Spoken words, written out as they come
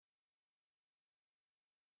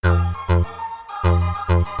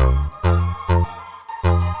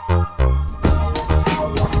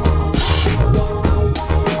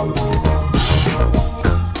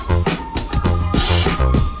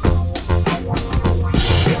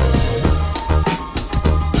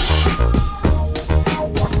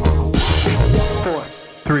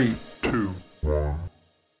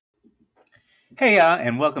Hey,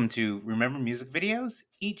 and welcome to Remember Music Videos.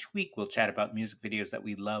 Each week we'll chat about music videos that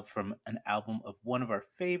we love from an album of one of our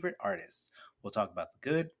favorite artists. We'll talk about the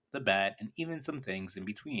good, the bad, and even some things in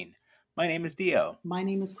between. My name is Dio. My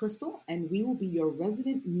name is Crystal, and we will be your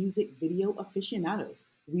resident music video aficionados.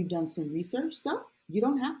 We've done some research, so you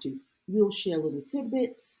don't have to. We'll share little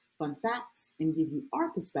tidbits, fun facts, and give you our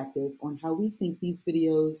perspective on how we think these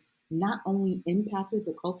videos not only impacted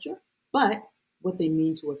the culture, but what they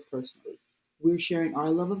mean to us personally. We're sharing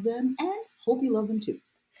our love of them and hope you love them too.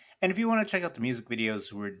 And if you want to check out the music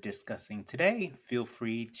videos we're discussing today, feel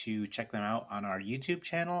free to check them out on our YouTube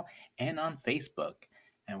channel and on Facebook.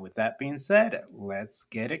 And with that being said, let's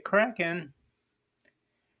get it cracking.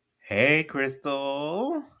 Hey,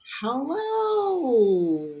 Crystal.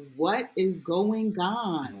 Hello! What is going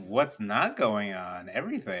on? What's not going on?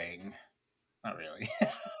 Everything. Not really.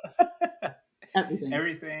 Everything.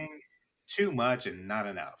 Everything, too much and not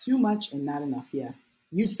enough. Too much and not enough, yeah.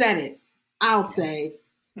 You said it. I'll Yeah. say.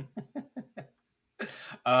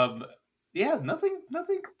 um, yeah, nothing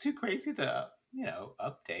too crazy to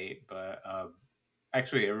update. But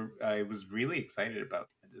actually, I was really excited about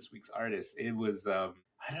this week's artist. It was I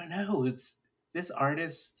don't know, it's this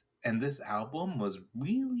artist and this album was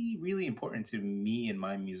really important to me in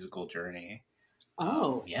my musical journey.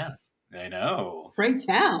 Oh, Yeah, I know. pray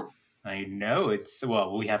tell. I know it's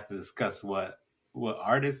well. We have to discuss what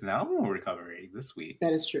artist and album we're covering this week,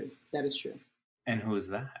 That is true. That is true. and who is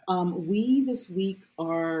that? We this week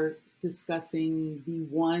are discussing the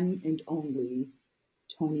one and only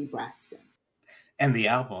Toni Braxton. And the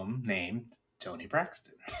album named Toni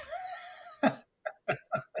Braxton.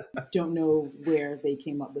 Don't know where they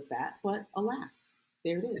came up with that, but alas,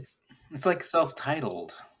 there it is. It's like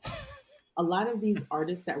self-titled. A lot of these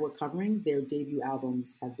artists that we're covering, their debut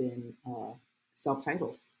albums have been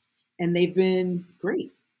self-titled, and they've been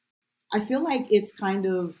great. I feel like it's kind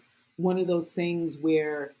of one of those things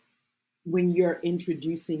where when you're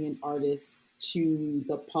introducing an artist to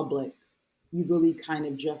the public, you really kind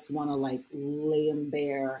of just want to like lay them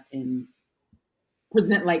bare and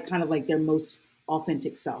present like kind of like their most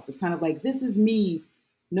authentic self. It's kind of like, this is me.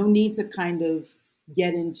 No need to kind of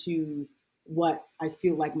get into what I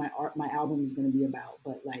feel like my album is going to be about,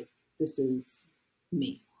 but like, this is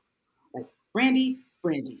me. Like Brandy,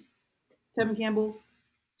 Tevin Campbell,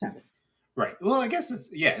 Tevin. Right. Well, I guess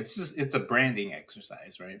it's a branding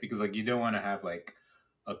exercise, right? Because like you don't want to have like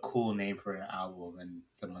a cool name for an album and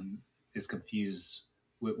someone is confused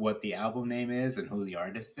with what the album name is and who the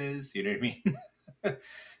artist is. You know what I mean?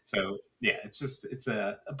 So yeah, it's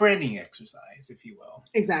a branding exercise, if you will.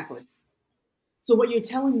 Exactly. So what you're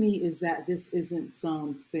telling me is that this isn't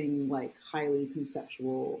something like highly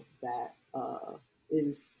conceptual that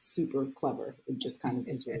is super clever. It just kind of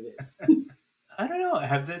is what it is. I don't know.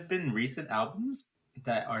 Have there been recent albums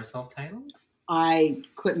that are self-titled? I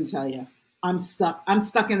couldn't tell you. I'm stuck. I'm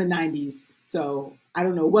stuck in the '90s, so I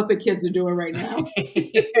don't know what the kids are doing right now.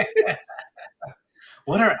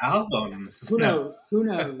 What are albums? Who No. knows? Who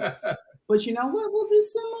knows? But you know what? We'll do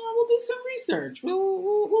some research.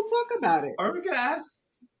 We'll talk about it. Or we could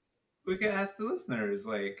ask the listeners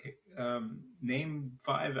like name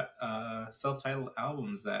 5 self-titled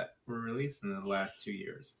albums that were released in the last 2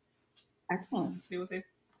 years. Excellent. See what they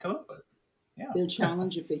come up with. Yeah. Their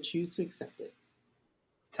challenge if they choose to accept it.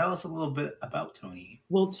 Tell us a little bit about Toni.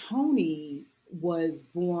 Well, Toni was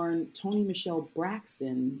born Toni Michelle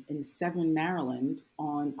Braxton in Severn, Maryland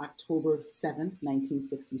on October 7th,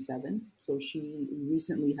 1967. So she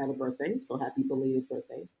recently had a birthday. So happy belated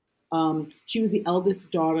birthday. She was the eldest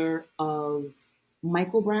daughter of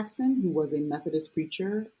Michael Braxton, who was a Methodist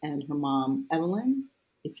preacher, and her mom, Evelyn.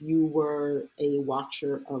 If you were a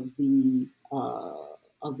watcher of Lee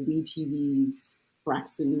TV's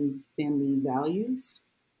Braxton Family Values,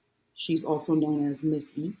 she's also known as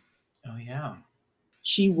Miss E. Oh yeah.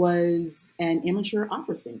 She was an amateur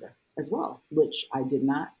opera singer as well, which I did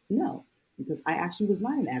not know because I actually was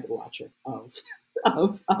not an avid watcher of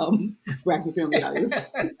Braxton Family Values.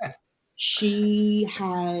 She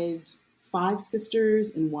had 5 sisters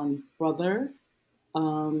and 1 brother.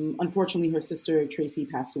 Unfortunately, her sister Tracy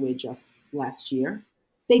passed away just last year.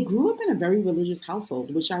 They grew up in a very religious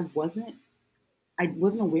household, which I wasn't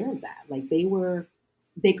aware of that. Like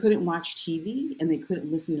they couldn't watch TV and they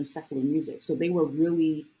couldn't listen to secular music. So they were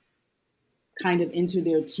really kind of into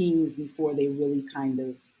their teens before they really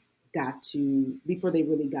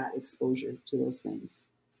got exposure to those things.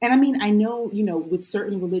 And I mean, I know, with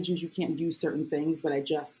certain religions you can't do certain things, but I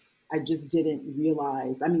just didn't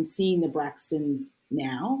realize. I mean, seeing the Braxtons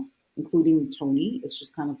now, including Toni, it's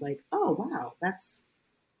just kind of like, oh wow, that's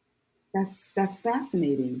That's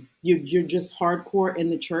fascinating. You're just hardcore in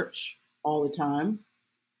the church all the time,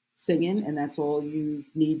 singing, and that's all you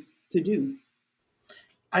need to do.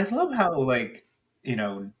 I love how like you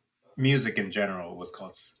know music in general was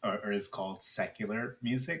called or is called secular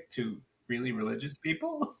music to really religious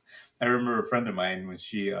people. I remember a friend of mine when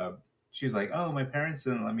she was like, "Oh, my parents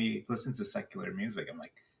didn't let me listen to secular music." I'm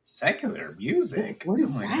like, "Secular music?" What I'm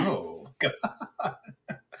is like, that? "Oh God."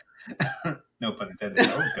 No pun intended.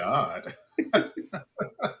 Oh God.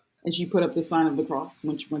 And she put up the sign of the cross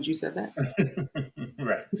once you said that.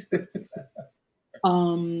 Right.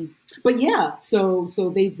 Um, but yeah, so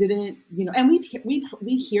they didn't, and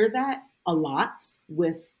we hear that a lot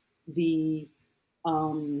the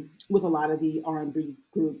with a lot of the R&B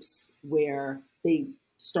groups where they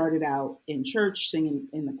started out in church singing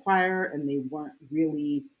in the choir and they weren't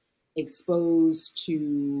really exposed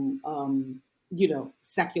to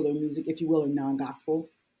secular music, if you will, or non-gospel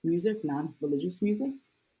music, non-religious music.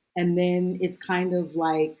 And then it's kind of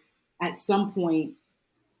like at some point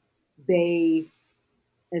they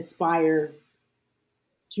aspire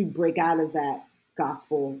to break out of that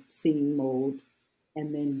gospel singing mode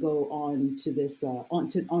and then go on to this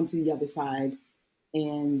onto the other side.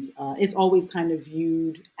 And it's always kind of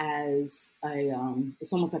viewed as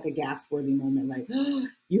it's almost like a gasp worthy moment, like, oh,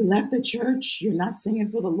 you left the church, you're not singing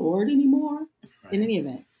for the Lord anymore. In Right. any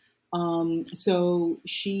event, so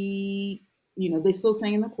they still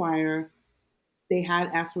sang in the choir. They had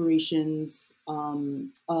aspirations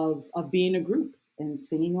of being a group and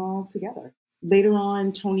singing all together. Later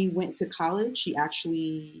on, Toni went to college. She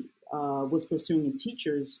actually was pursuing a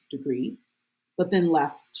teacher's degree, but then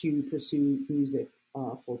left to pursue music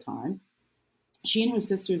full time. She and her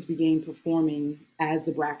sisters began performing as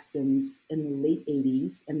the Braxtons in the late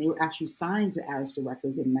 80s, and they were actually signed to Arista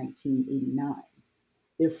Records in 1989.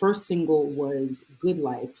 Their first single was Good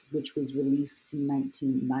Life, which was released in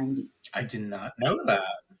 1990. I did not know that.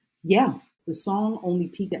 Yeah, the song only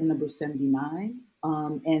peaked at number 79,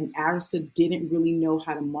 and Arista didn't really know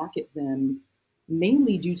how to market them,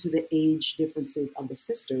 mainly due to the age differences of the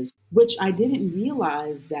sisters, which I didn't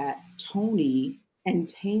realize that Toni and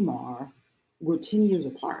Tamar were 10 years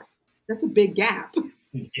apart. That's a big gap.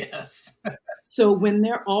 Yes. So when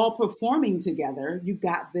they're all performing together, you've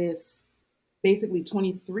got this basically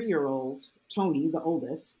 23-year-old Toni, the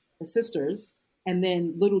oldest, the sisters, and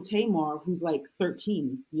then little Tamar, who's like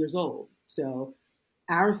 13 years old. So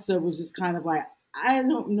Arista was just kind of like, I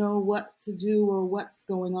don't know what to do or what's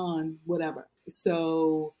going on, whatever.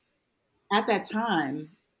 So at that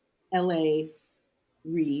time, LA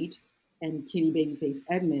Reid and Kitty Babyface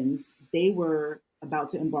Edmonds, they were about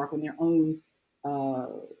to embark on their own uh,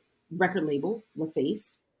 record label,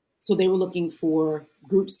 LaFace. So they were looking for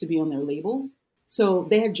groups to be on their label. So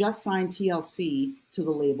they had just signed TLC to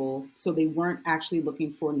the label, so they weren't actually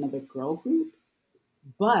looking for another girl group.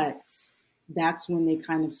 But that's when they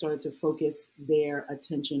kind of started to focus their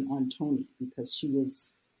attention on Toni because she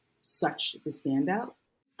was such the standout.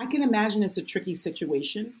 I can imagine it's a tricky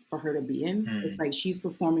situation for her to be in. It's Hmm. like she's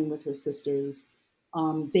performing with her sisters.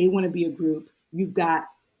 They want to be a group. You've got,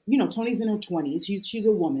 Toni's in her 20s. She's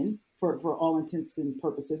a woman for all intents and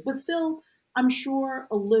purposes, but still, I'm sure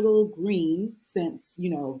a little green since,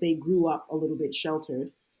 they grew up a little bit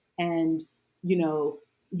sheltered. And, you know,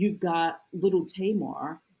 you've got little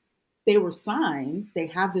Tamar. They were signed, they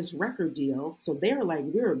have this record deal. So they're like,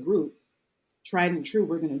 we're a group, tried and true,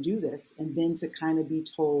 we're going to do this. And then to kind of be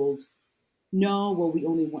told, no, well, we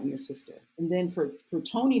only want your sister. And then for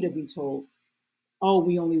Toni to be told, oh,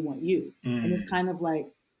 we only want you. And it's Mm. kind of like,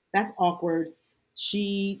 that's awkward.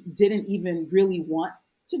 She didn't even really want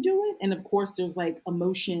to do it. And of course, there's like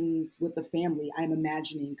emotions with the family, I'm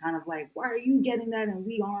imagining, kind of like, why are you getting that and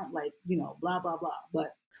we aren't, like, blah, blah, blah.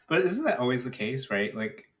 But But isn't that always the case, right?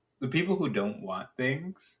 Like the people who don't want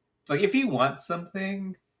things, like if you want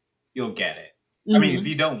something, you'll get it. I mean, if mhm.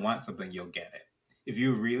 you don't want something, you'll get it. If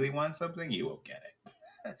you really want something, you will get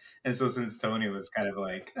it. And so since Tony was kind of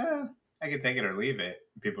like, I can take it or leave it,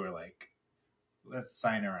 people were like, let's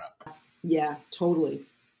sign her up. Yeah, totally.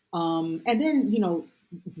 And then,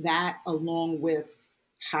 that along with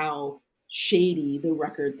how shady the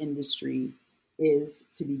record industry is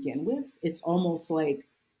to begin with, it's almost like,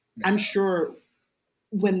 I'm sure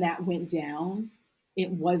when that went down, it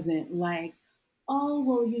wasn't like, oh,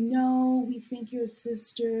 well, we think your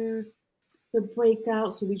sister, the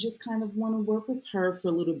breakout, so we just kind of want to work with her for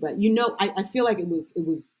a little bit. I feel like it was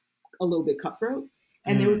a little bit cutthroat.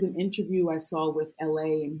 And there Mm, was an interview I saw with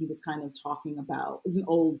LA, and he was kind of talking about, it was an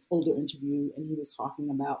older interview, and he was talking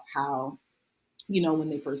about how, when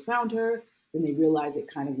they first found her, then they realized they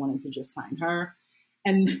kind of wanted to just sign her.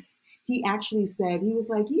 And he actually said, he was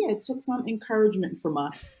like, yeah, it took some encouragement from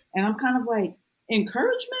us. And I'm kind of like,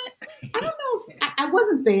 encouragement? I don't know if I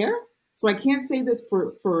wasn't there, so I can't say this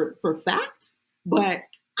for fact, but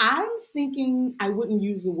I'm thinking I wouldn't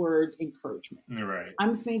use the word encouragement. Right.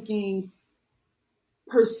 I'm thinking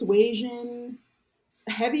persuasion,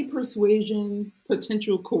 heavy persuasion,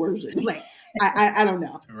 potential coercion. Like I don't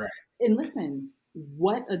know. Right. And listen,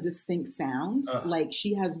 what a distinct sound. Ugh. Like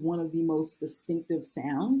she has one of the most distinctive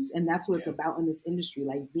sounds, and that's what it's Yeah. about in this industry,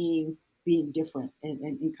 like being different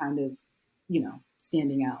and kind of,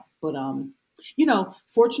 standing out. But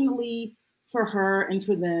fortunately for her and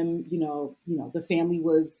for them, the family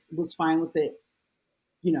was fine with it.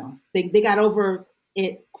 They got over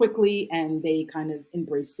it quickly and they kind of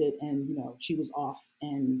embraced it, and she was off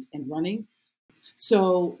and running.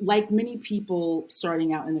 So, like many people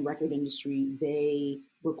starting out in the record industry, they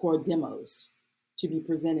record demos to be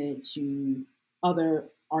presented to other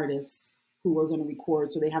artists who are going to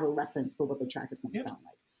record, so they have a reference for what the track is going to Yep. sound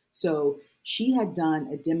like. So, she had done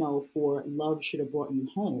a demo for Love Should Have Brought You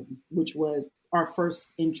Home, which was our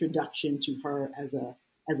first introduction to her as a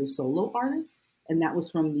solo artist, and that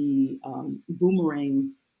was from the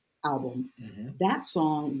Boomerang album. Hmm. That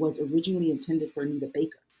song was originally intended for Anita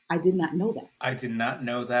Baker. I did not know that. I did not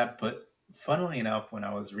know that, but funnily enough, when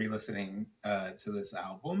I was re-listening to this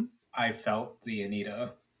album, I felt the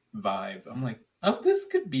Anita vibe. I'm like, oh, this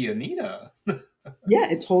could be Anita. Yeah,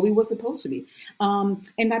 it totally was supposed to be.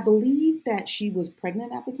 And I believe that she was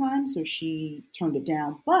pregnant at the time, so she turned it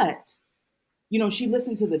down. But, she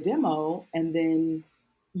listened to the demo and then,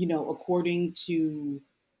 according to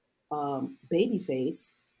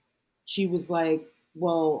Babyface, she was like,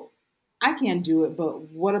 well, I can't do it, but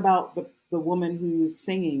what about the woman who's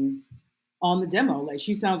singing on the demo? Like,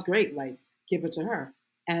 she sounds great. Like, give it to her.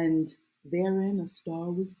 And therein a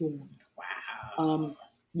star was born. Wow. Um,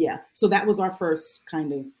 yeah, so that was our first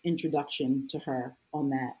kind of introduction to her on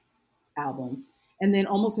that album. And then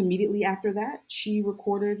almost immediately after that, she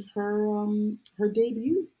recorded her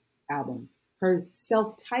debut album, her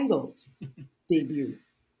self-titled debut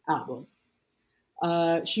album.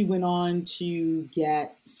 She went on to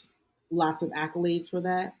get lots of accolades for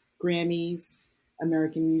that, Grammys,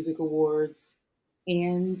 American Music Awards,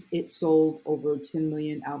 and it sold over 10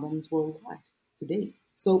 million albums worldwide to date.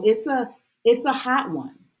 So it's a hot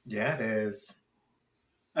one. Yeah, it is.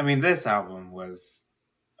 I mean, this album was,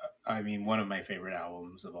 one of my favorite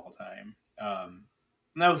albums of all time.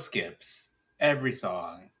 No skips. Every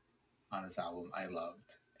song on this album I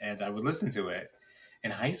loved, and I would listen to it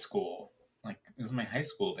in high school. Like it was my high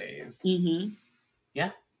school days. Hmm.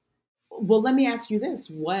 Yeah. Well, let me ask you this: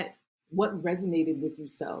 what resonated with you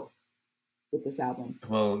so with this album?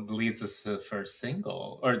 Well, it leads us to the first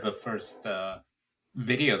single or the first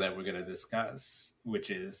video that we're gonna discuss,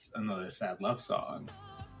 which is another sad love song.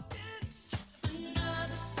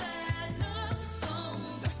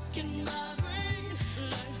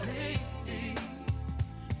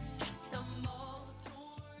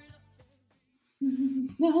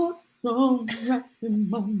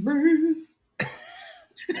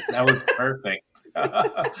 That was perfect.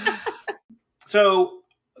 So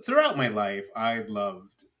throughout my life, I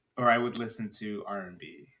loved, or I would listen to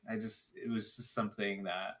R&B. It was just something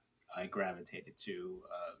that I gravitated to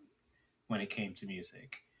when it came to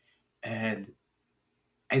music, and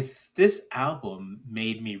this album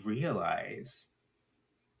made me realize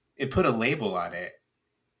it put a label on it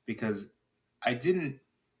because I didn't.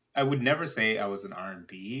 I would never say I was an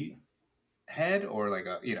R&B head or like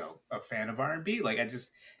a fan of R&B. Like I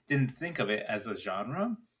just didn't think of it as a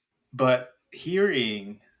genre. But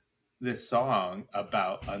hearing this song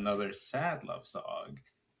about another sad love song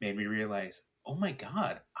made me realize, oh my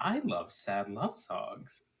god, I love sad love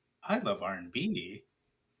songs. I love R&B.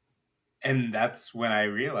 And that's when I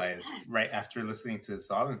realized, right Yes. after listening to the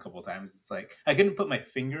song a couple times, it's like I couldn't put my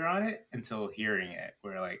finger on it until hearing it,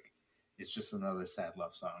 where like it's just another sad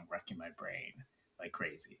love song wrecking my brain like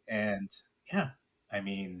crazy. And yeah, I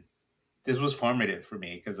mean, this was formative for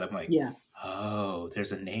me because I'm like, Yeah. oh,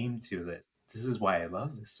 there's a name to this. This is why I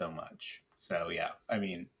love this so much. So yeah,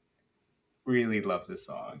 really love this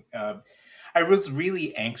song. I was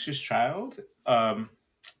really anxious child,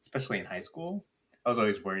 especially in high school. I was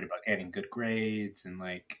always worried about getting good grades and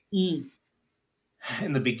like Mm.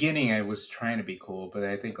 in the beginning I was trying to be cool, but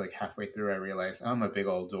I think like halfway through I realized I'm a big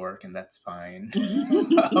old dork and that's fine.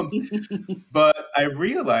 um, but I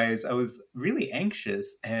realized I was really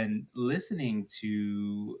anxious and listening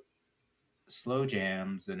to slow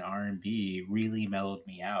jams and R&B really mellowed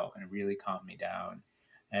me out and really calmed me down.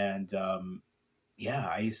 And yeah,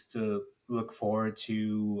 I used to look forward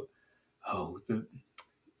to oh the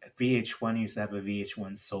VH1 used to have a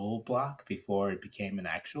VH1 Soul block before it became an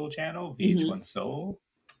actual channel, Hmm. VH1 Soul.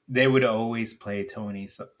 They would always play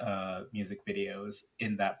Tony's music videos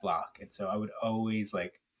in that block, and so I would always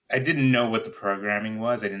like. I didn't know what the programming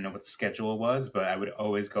was. I didn't know what the schedule was, but I would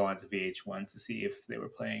always go onto VH1 to see if they were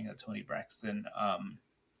playing a Tony Braxton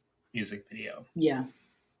music video. Yeah,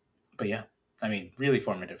 But yeah, I mean, really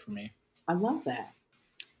formative for me. I love that.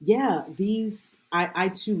 Yeah, these I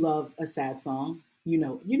too love a sad song. You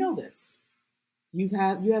know this. You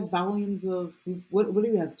have volumes of what do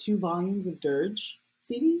you have? 2 volumes of Dirge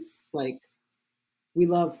CDs? Like we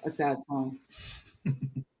love a sad song.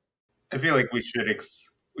 I feel like we should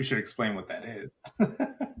explain what that is.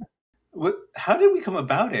 What? How did we come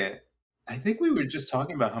about it? I think we were just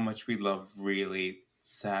talking about how much we love really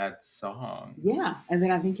sad songs. Yeah, and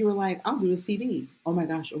then I think you were like, "I'll do a CD." Oh my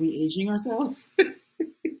gosh, are we aging ourselves?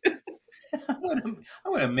 I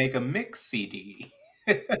want to make a mix CD.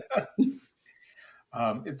 It's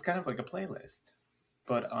kind of like a playlist,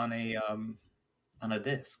 but on a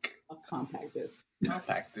disc, A compact disc.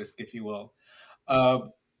 compact disc, if you will.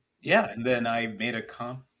 Um, yeah, and then I made a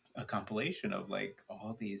compilation of like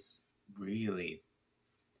all these really.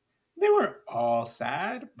 They weren't all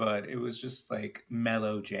sad, but it was just like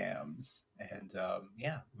mellow jams, and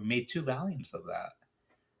yeah, we made 2 volumes of that.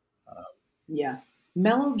 Uh, Yeah,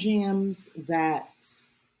 mellow jams that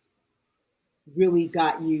really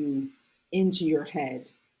got you into your head,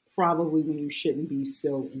 probably when you shouldn't be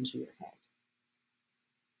so into your head.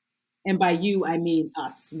 And by you, I mean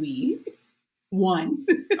us, we, one.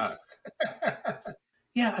 us.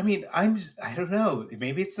 Yeah, I mean, I don't know.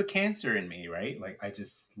 Maybe it's the cancer in me, right? Like, I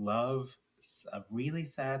just love a really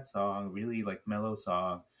sad song, really like mellow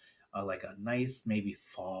song, like a nice maybe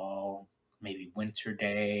fall, maybe winter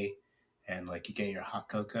day, and like you get your hot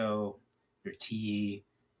cocoa, your tea,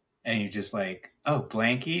 and you're just like, oh,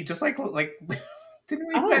 blankie, just like didn't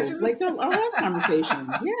we Oh, mention this? like our last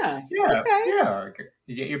conversation. Yeah. Yeah, Okay. yeah. Okay.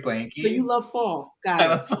 You get your So you blankie. love fall. Got I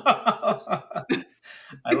it. love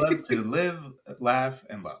I love to live, laugh,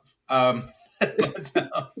 and love. But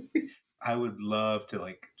I would love to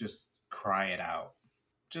like just cry it out,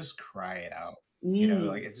 just cry it out.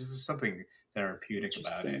 Like Mm, it's just something therapeutic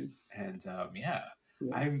about it. interesting. And yeah,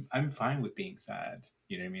 Yeah. I'm fine with being sad.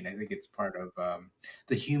 You know what I mean? I think it's part of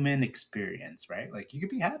the human experience, right? Like you could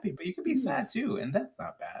be happy, but you could be Yeah. sad too, and that's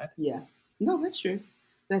not bad. Yeah. No, that's true.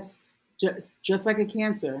 That's just like a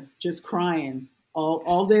cancer, just crying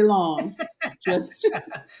all day long. Just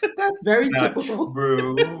That's very not typical.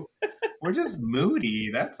 true. We're just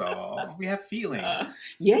moody. That's all. We have feelings.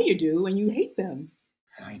 Yeah, you do, and you hate them.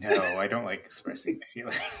 I know. I don't like expressing my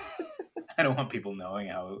feelings. I don't want people knowing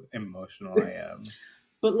how emotional I am.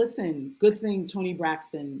 But listen, good thing Toni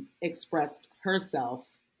Braxton expressed herself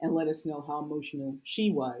and let us know how emotional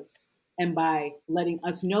she was. And by letting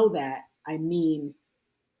us know that, I mean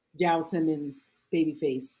Dow Simmons,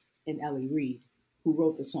 Babyface, and Ellie Reed, who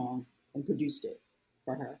wrote the song and produced it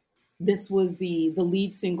for her. This was the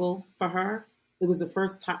lead single for her. It was the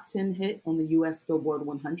first top 10 hit on the US Billboard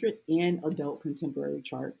 100 and adult contemporary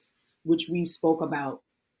charts, which we spoke about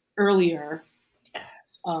earlier,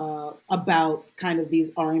 Yes. about kind of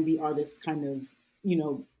these R&B artists kind of, you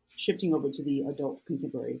know, shifting over to the adult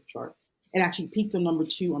contemporary charts. It actually peaked on number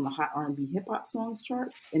 2 on the Hot R&B Hip Hop Songs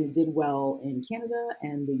charts, and it did well in Canada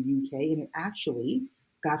and the UK, and it actually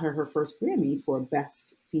got her first Grammy for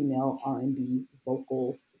Best Female R&B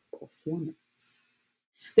Vocal Performance.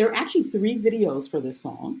 There are actually 3 videos for this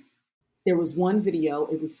song. There was one video,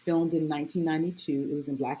 it was filmed in 1992. It was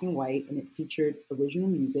in black and white and it featured original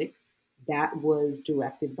music that was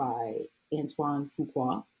directed by Antoine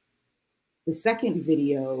Fuqua. The second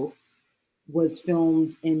video was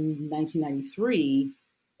filmed in 1993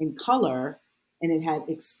 in color and it had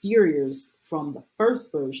exteriors from the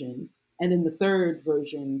first version. And then the third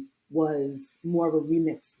version was more of a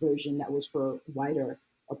remix version that was for wider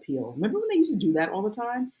appeal. Remember when they used to do that all the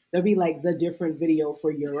time? There'd be like the different video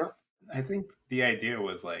for Europe. I think the idea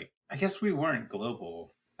was like, I guess we weren't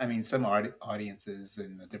global. I mean, some audiences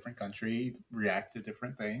in a different country react to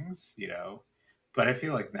different things. But I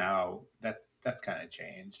feel like now that's kind of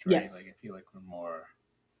changed, Yeah, right? Like I feel like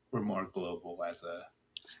we're more global as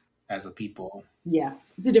a people. yeah,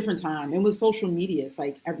 it's a different time. And with social media, it's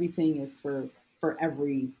like everything is for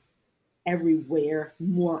everywhere,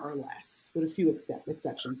 more or less, with a few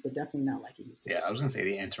exceptions, but definitely not like it used to Yeah, be. I was gonna say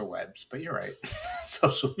the interwebs, but you're right.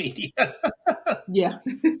 Social media. Yeah.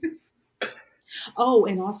 Oh,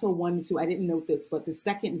 and also one too. I didn't note this, but the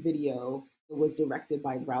second video was directed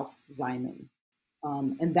by Ralph Simon,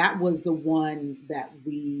 and that was the one that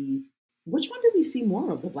we. Which one did we see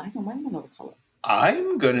more of? The black and white one or the color?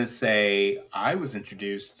 I'm gonna say I was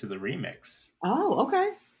introduced to the remix. Oh,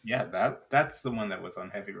 okay. Yeah, that's the one that was on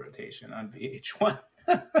heavy rotation on VH1.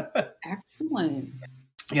 Excellent.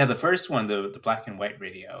 Yeah, the first one, the black and white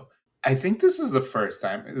video. I think this is the first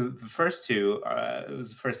time. The first two, it was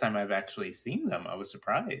the first time I've actually seen them. I was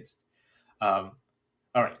surprised. Um,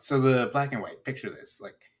 all right, so the black and white. Picture this: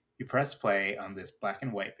 like you press play on this black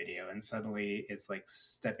and white video, and suddenly it's like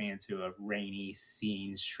stepping into a rainy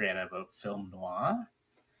scene straight out of a film noir.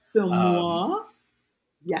 Film Um, noir.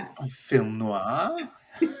 Yes. Film noir.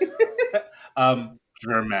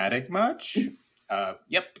 Dramatic much?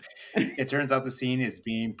 Yep. It turns out the scene is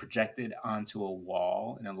being projected onto a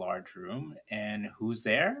wall in a large room, and who's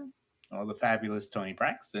there? Well, the fabulous Toni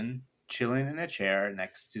Braxton, chilling in a chair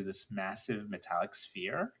next to this massive metallic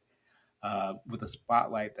sphere, with a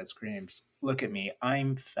spotlight that screams, "Look at me,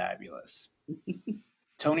 I'm fabulous."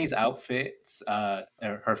 Tony's outfits,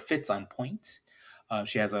 her fits on point.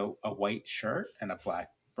 She has a white shirt and a black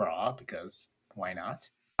bra because why not?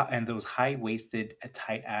 And those high waisted,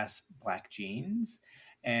 tight ass black jeans.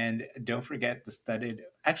 And don't forget the studded.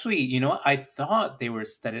 Actually, you know what? I thought they were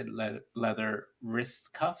studded leather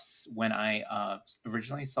wrist cuffs when I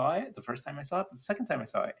originally saw it. The first time I saw it, but the second time I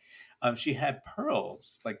saw it, she had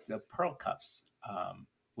pearls, like the pearl cuffs,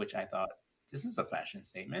 which I thought this is a fashion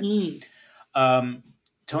statement. Mm, Um,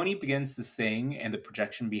 Tony begins to sing, and the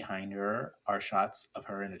projection behind her are shots of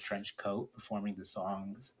her in a trench coat performing the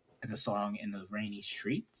song in the rainy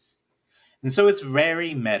streets. And so it's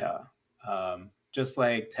very meta, just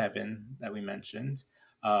like Tevin that we mentioned.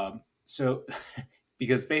 So,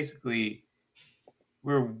 because basically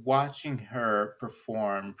we're watching her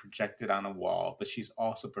perform projected on a wall, but she's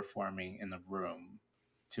also performing in the room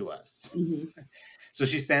to us. hmm So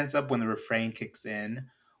she stands up when the refrain kicks in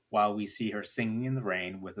while we see her singing in the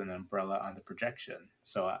rain with an umbrella on the projection.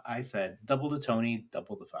 So I said, double the Tony,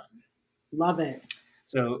 double the fun. Love it.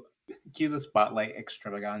 So cue the spotlight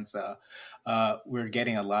extravaganza. We're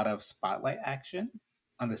getting a lot of spotlight action.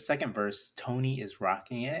 On the second verse, Tony is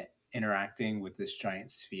rocking it, interacting with this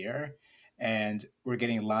giant sphere, and we're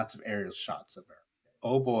getting lots of aerial shots of her.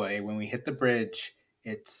 Oh boy, when we hit the bridge,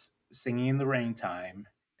 it's singing in the rain time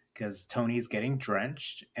because Tony's getting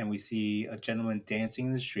drenched, and we see a gentleman dancing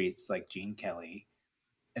in the streets like Gene Kelly.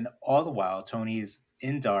 And all the while, Tony's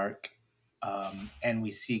in dark, and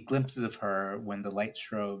we see glimpses of her when the light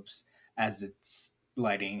strobes as it's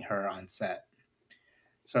lighting her on set.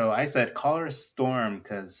 So I said, call her a storm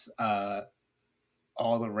because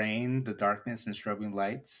all the rain, the darkness, and strobing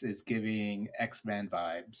lights is giving X Men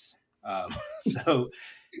vibes. So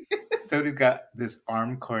Tony's got this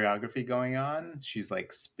arm choreography going on. She's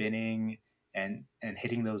like spinning and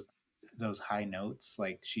hitting those high notes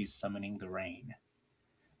like she's summoning the rain.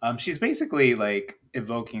 She's basically like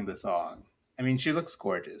evoking the song. I mean, she looks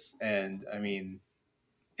gorgeous, and I mean,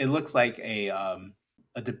 it looks like a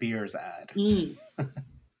De Beers ad. Mm,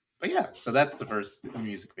 But yeah, so that's the first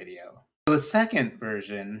music video. The second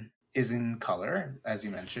version is in color, as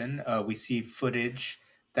you mentioned. We see footage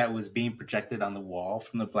that was being projected on the wall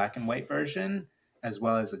from the black and white version, as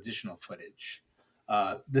well as additional footage.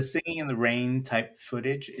 The singing in the rain type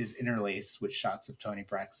footage is interlaced with shots of Toni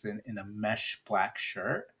Braxton in a mesh black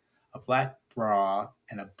shirt, a black bra,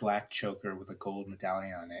 and a black choker with a gold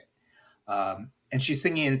medallion on it. And she's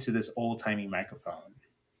singing into this old timey microphone.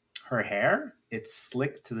 Her hair, it's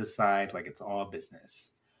slicked to the side like it's all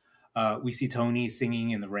business. We see Tony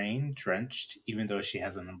singing in the rain, drenched, even though she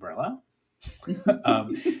has an umbrella.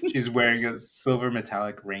 um, she's wearing a silver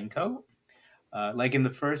metallic raincoat. Like in the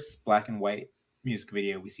first black and white music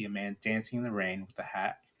video, we see a man dancing in the rain with a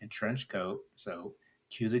hat and trench coat. So,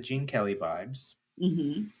 cue the Gene Kelly vibes.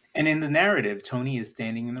 hmm And in the narrative, Tony is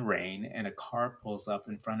standing in the rain and a car pulls up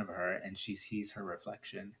in front of her and she sees her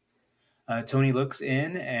reflection. Tony looks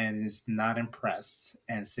in and is not impressed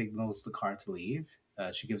and signals the car to leave.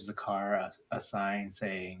 She gives the car a sign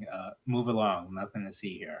saying, "Move along, nothing to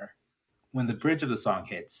see here." When the bridge of the song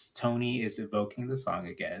hits, Tony is evoking the song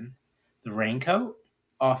again. The raincoat,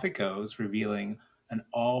 off it goes, revealing an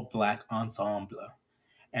all black ensemble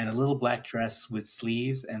and a little black dress with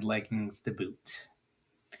sleeves and leggings to boot.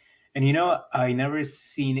 And you know, I never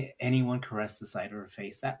seen anyone caress the side of her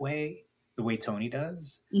face that way, the way Tony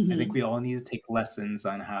does. I think hmm we all need to take lessons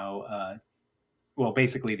on how, well,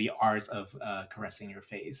 basically the art of caressing your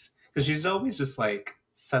face, because she's always just like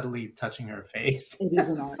subtly touching her face, It is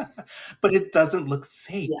an art. but it doesn't look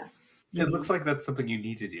fake. Yeah. It looks hmm like that's something you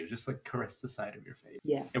need to do, just like caress the side of your face.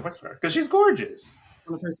 Yeah. It works for her because she's gorgeous.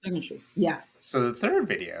 One of her signatures. Yeah. So the third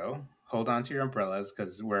video, hold on to your umbrellas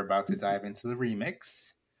because we're about to dive into the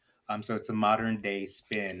remix. So it's a modern day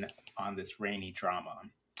spin on this rainy drama.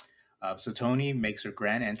 So Toni makes her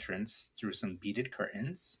grand entrance through some beaded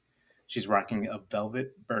curtains. She's rocking a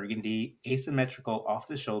velvet burgundy asymmetrical off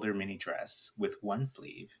the shoulder mini dress with one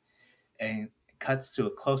sleeve, and cuts to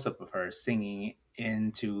a close up of her singing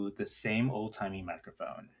into the same old timey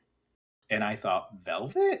microphone. And I thought,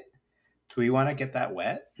 velvet? Do we want to get that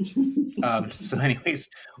wet? So, anyways,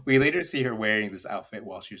 we later see her wearing this outfit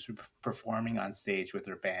while she's performing on stage with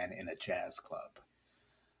her band in a jazz club.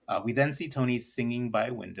 We then see Toni singing by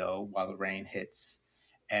a window while the rain hits,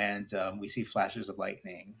 and we see flashes of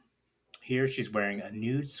lightning. Here, she's wearing a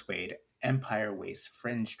nude suede empire waist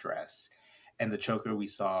fringe dress and the choker we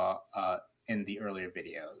saw in the earlier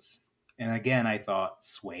videos. And again, I thought,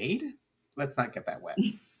 suede? Let's not get that wet.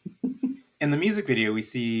 In the music video, we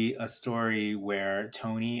see a story where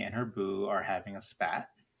Toni and her boo are having a spat.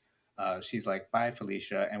 She's like, bye,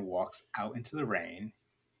 Felicia, and walks out into the rain.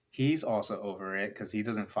 He's also over it because he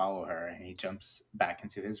doesn't follow her and he jumps back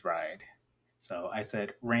into his ride. So I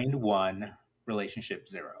said, rain one, relationship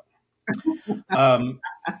zero. Um,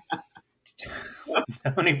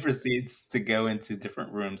 Toni proceeds to go into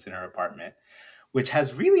different rooms in her apartment, which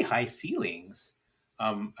has really high ceilings.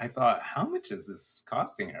 I thought, how much is this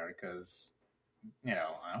costing her? Because,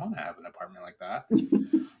 I want to have an apartment like that.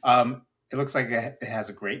 It looks like it has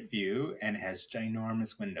a great view and it has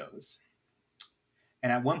ginormous windows.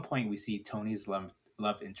 And at one point, we see Toni's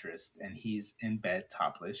love interest, and he's in bed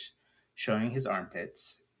topless, showing his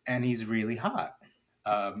armpits, and he's really hot.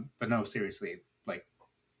 But no, seriously, like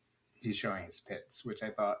he's showing his pits, which I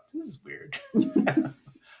thought this is weird.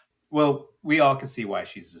 Well, we all can see why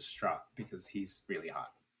she's distraught because he's really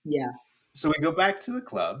hot. Yeah. So we go back to the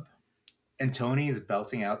club, and Toni is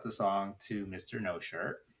belting out the song to Mr. No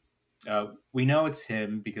Shirt. We know it's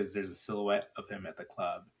him because there's a silhouette of him at the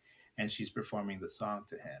club, and she's performing the song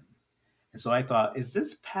to him. And so I thought, is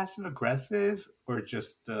this passive aggressive or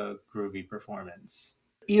just a groovy performance?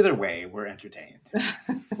 Either way, we're entertained.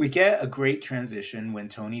 We get a great transition when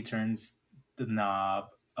Toni turns the knob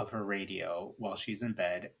of her radio while she's in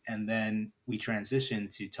bed, and then we transition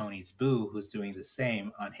to Toni's boo, who's doing the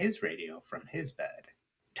same on his radio from his bed.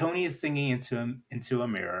 Toni is singing into a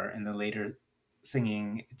mirror, and then later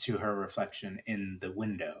singing to her reflection in the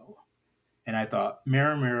window. And I thought,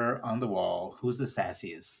 mirror, mirror on the wall, who's the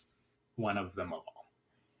sassiest? One of them all.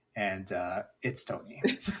 And it's Toni.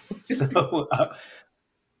 So,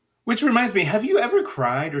 which reminds me, have you ever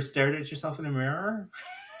cried or stared at yourself in the mirror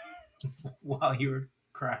while you were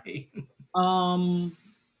crying? um,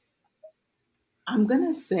 I'm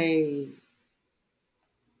gonna say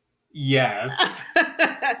Yes.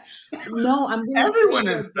 no. I'm gonna say Everyone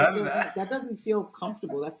has done that. that doesn't feel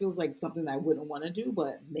comfortable. That feels like something I wouldn't want to do,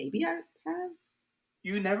 but maybe I have.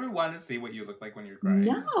 You never want to see what you look like when you're crying.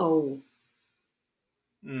 No,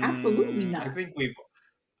 absolutely I not. think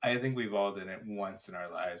we've all done it once in our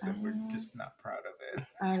lives, and we're Uh, just not proud of it.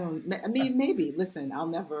 I don't. I mean, maybe. Listen, I'll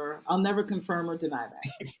never confirm or deny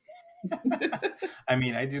I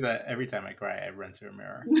mean, I do that every time I cry. I run to a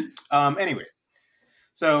mirror. Anyways,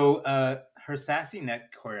 so her sassy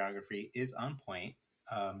neck choreography is on point.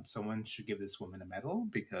 Someone should give this woman a medal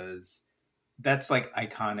because that's like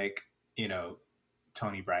iconic, you know,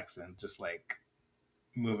 Toni Braxton, just like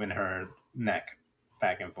moving her neck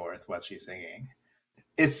back and forth while she's singing.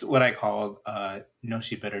 It's what I call "No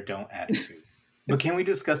She Better Don't" attitude. But can we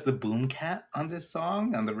discuss the boom cat on this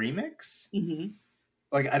song on the remix? that.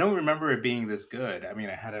 Like, I don't remember it being this good. I mean,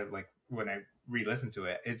 I had it like when I re-listened to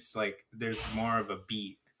it. It's like there's more of a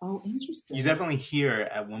beat. Oh, You interesting. definitely hear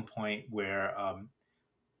at one point where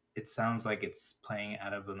it sounds like it's playing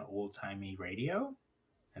out of an old timey radio,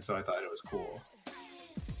 and so I thought it was cool.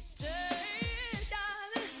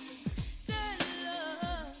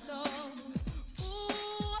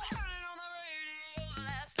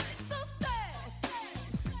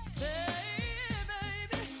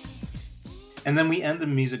 And then we end the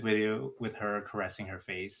music video with her caressing her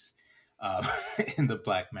face um, in the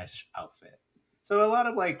black mesh outfit. So a lot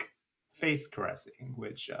of like face caressing,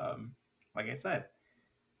 which, like I said,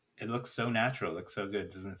 it looks so natural, looks so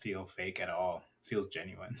good, doesn't feel fake at all. Feels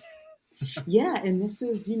genuine. Yeah, and this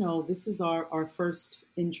is our first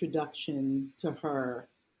introduction to her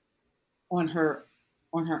on her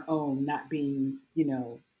on her own, not being,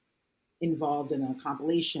 involved in a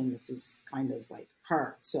compilation. This is kind of like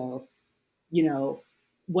her. So, you know,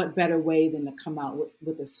 what better way than to come out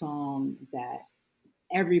with a song that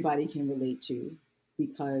everybody can relate to?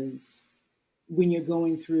 Because when you're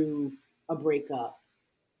going through a breakup,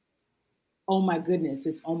 oh my goodness,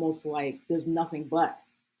 it's almost like there's nothing but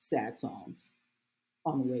sad songs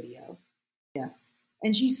on the radio. Yeah.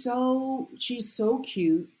 And she's so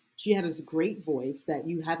cute. She had this great voice that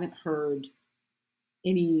you haven't heard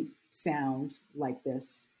any sound like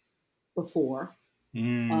this before.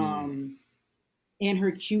 Mm. Um, and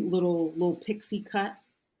her cute little pixie cut.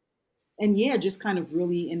 And yeah, just kind of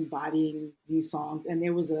really embodying these songs. And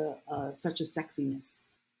there was a such a sexiness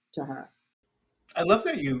to her. I love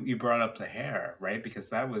that you brought up the hair, right? Because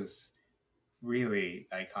that was really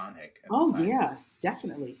iconic at the Oh time. yeah,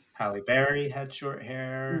 definitely. Halle Berry had short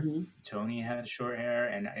hair, Hmm. Tony had short hair,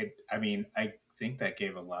 and I mean, I think that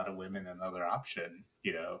gave a lot of women another option,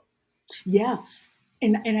 you know. Yeah,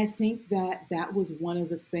 and I think that that was one of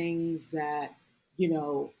the things that, you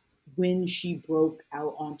know, when she broke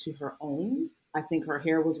out onto her own, I think her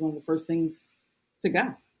hair was one of the first things to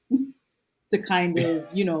go, to kind of,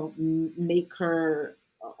 you know, make her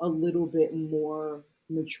a little bit more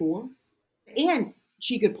mature. And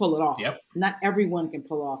she could pull it off. Yep, Not everyone can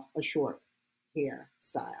pull off a short hair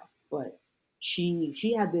style, but she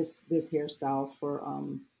had this hairstyle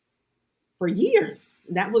for years.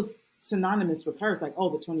 That was synonymous with her. It's like, oh,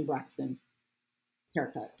 the Toni Braxton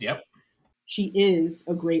haircut. yep. She is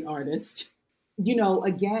a great artist. You know,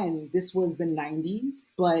 again, this was the 90s,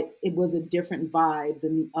 but it was a different vibe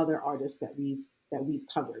than the other artists that we've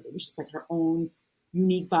covered. It was just like her own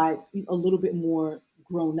unique vibe, a little bit more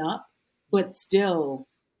grown up, but still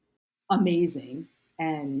amazing.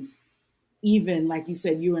 And even like you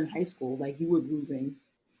said, you were in high school, like you were grooving.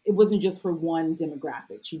 It wasn't just for one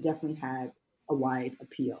demographic. She definitely had a wide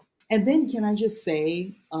appeal. And then can I just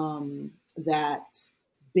say that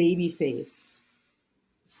Babyface,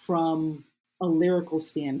 from a lyrical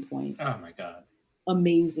standpoint, Oh my god,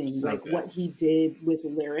 amazing. so Like good. what he did with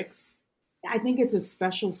lyrics. I think it's a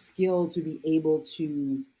special skill to be able to,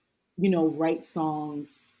 you know, write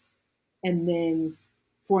songs and then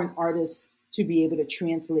for an artist to be able to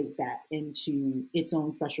translate that into its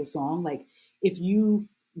own special song. Like if you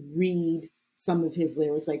read some of his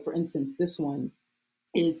lyrics, like for instance, this one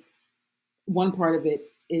is one part of it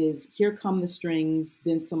is here come the strings,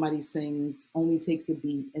 then somebody sings, only takes a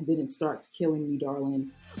beat, and then it starts killing me, darling.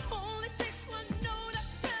 Only takes one note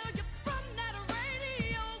to tell you from that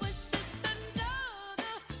radio it's just another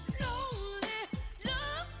lonely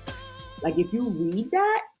love song. Like if you read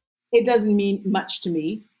that, it doesn't mean much to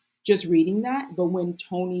me just reading that, but when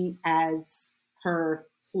Toni adds her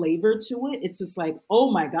flavor to it, it's just like,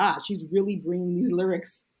 oh my gosh, she's really bringing these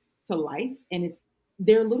lyrics to life, and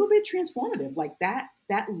they're a little bit transformative. Like that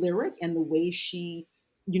lyric and the way she,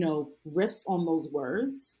 you know, riffs on those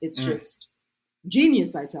words, it's Mm. just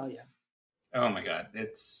genius, I tell you. Oh my god,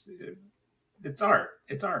 it's art.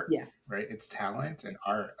 It's art, Yeah, right? It's talent and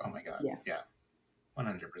art. Oh my god, yeah, yeah,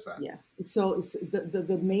 100%. yeah. So it's the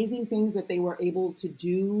amazing things that they were able to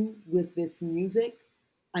do with this music.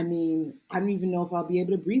 I mean, I don't even know if I'll be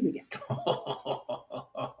able to breathe again.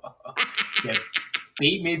 Yeah,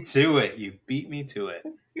 beat me to it. You beat me to it.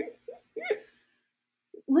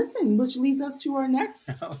 Listen, which leads us to our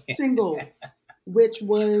next Oh yeah. single, which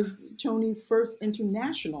was Tony's first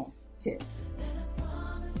international hit.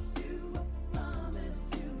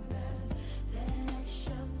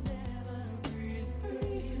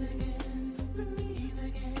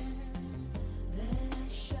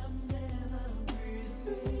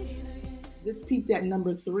 This peaked at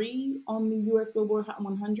number 3 on the U.S. Billboard Hot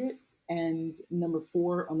 100 and number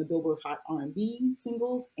 4 on the Billboard Hot R&B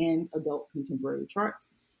singles and adult contemporary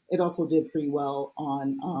charts. It also did pretty well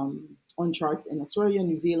on charts in Australia,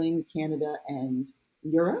 New Zealand, Canada, and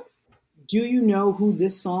Europe. Do you know who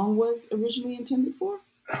this song was originally intended for?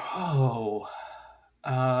 Oh,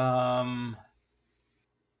 um,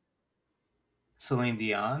 Celine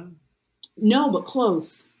Dion. No, but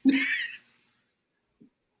close.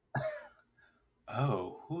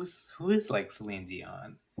 Oh, who is like Celine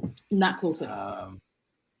Dion? Not close at all.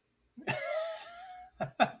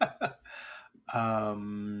 Um,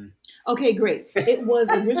 um, Okay, great. It was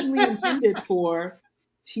originally intended for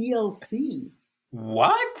TLC.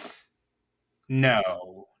 what?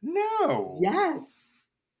 No, no. Yes.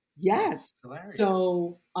 Yes. That's hilarious.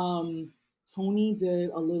 So Tony did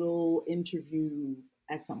a little interview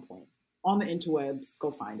at some point on the interwebs.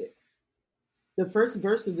 Go find it. The first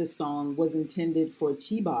verse of this song was intended for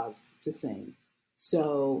T-Boz to sing.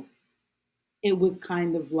 So it was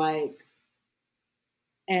kind of like,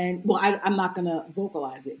 and well, I'm not gonna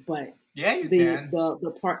vocalize it, but Yeah, you the can. the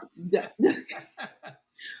the part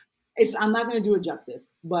it's I'm not gonna do it justice,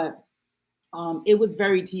 but it was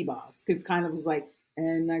very T-Boz because kind of was like,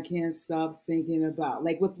 and I can't stop thinking about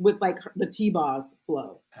like with like the T-Boz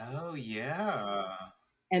flow, Oh yeah.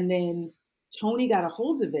 and then Toni got a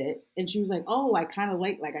hold of it and she was like, "Oh, I kind of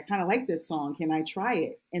like this song. Can I try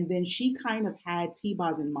it?" And then she kind of had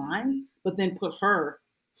T-Boz in mind, but then put her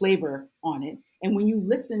flavor on it. And when you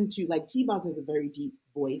listen to, like, T-Boz has a very deep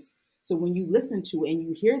voice, so when you listen to it and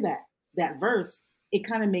you hear that verse, it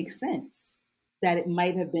kind of makes sense that it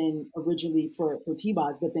might have been originally for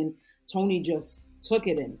T-Boz, but then Toni just took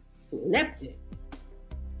it and flipped it.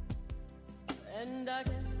 And I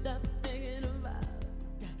can't stop thinking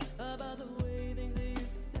about the way things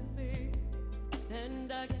used to be.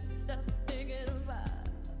 And I can't stop thinking about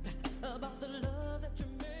the love that you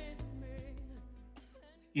made me.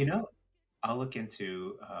 You know, I'll look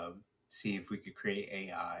into see if we could create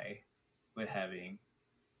AI with having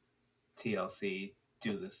TLC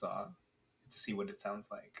do the song to see what it sounds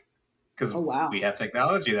like. Because Oh wow, we have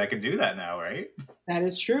technology that can do that now, right? that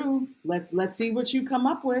is true. Let's see what you come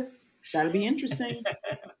up with. That'll be interesting.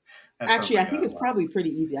 That sounds Actually, I like think a it's lot. probably pretty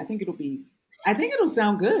easy. I think it'll be. I think it'll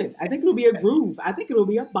sound good. I think it'll be a groove. I think it'll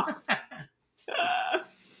be a bop.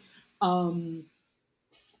 Um,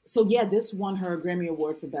 so yeah, this won her a Grammy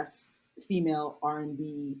Award for Best Female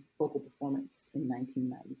R&B Vocal Performance in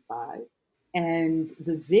 1995. And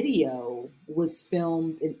the video was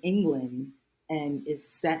filmed in England and is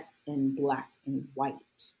set in black and white.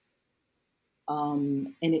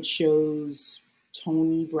 And it shows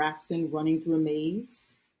Toni Braxton running through a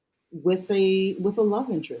maze with a love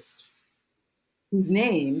interest whose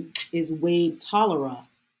name is Wade Tolera.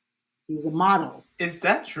 He was a model. Is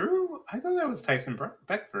that true? I thought that was Tyson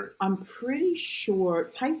Beckford. I'm pretty sure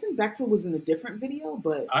Tyson Beckford was in a different video,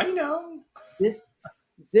 but I know. this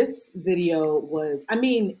this video was. I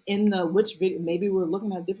mean, in the which video? Maybe we're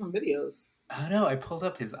looking at different videos. I don't know. I pulled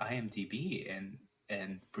up his IMDb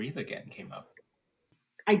and Breathe Again came up.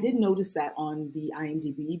 I did notice that on the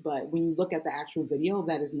IMDb, but when you look at the actual video,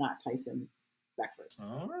 that is not Tyson Beckford.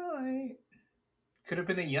 All right. Could have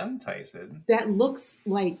been a young Tyson. That looks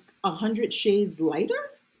like 100 shades lighter.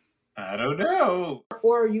 I don't know.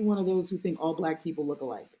 Or are you one of those who think all black people look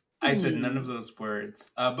alike? I said none of those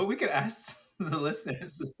words. But we could ask the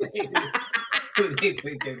listeners to say who they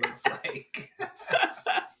think it looks like.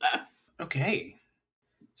 Okay.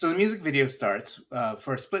 So the music video starts.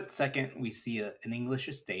 For a split second, we see an English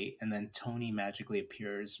estate, and then Toni magically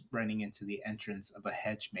appears running into the entrance of a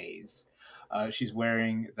hedge maze. She's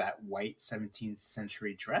wearing that white 17th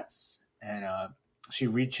century dress, and she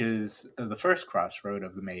reaches the first crossroad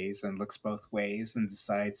of the maze and looks both ways and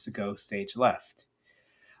decides to go stage left.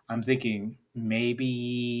 I'm thinking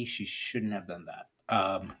maybe she shouldn't have done that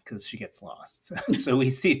because she gets lost. So we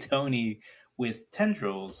see Toni with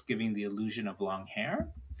tendrils giving the illusion of long hair.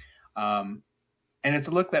 Um, and it's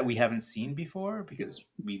a look that we haven't seen before because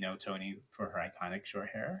we know Toni for her iconic short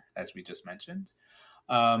hair, as we just mentioned.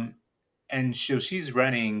 Um, and so she's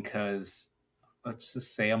running because let's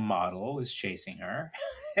just say a model is chasing her,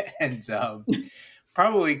 and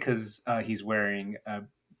probably because he's wearing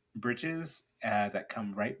breeches that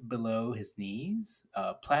come right below his knees,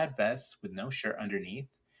 a plaid vest with no shirt underneath,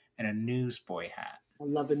 and a newsboy hat. I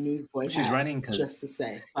love a newsboy She's hat, running because just to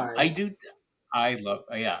say. Sorry. I do. I love.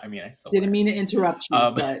 Yeah, I mean, I still Didn't wear mean to it. interrupt you,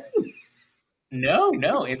 Um, but no,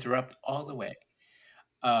 no, interrupt all the way.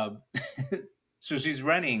 Um, so she's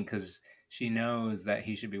running because she knows that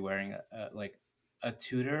he should be wearing like a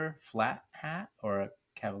Tudor flat hat or a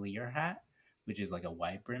Cavalier hat, which is like a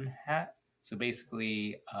wide brim hat. So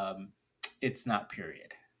basically, it's not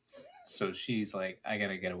period. So she's like, I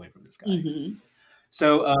gotta get away from this guy. mm-hmm.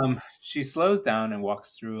 So she slows down and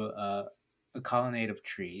walks through a colonnade of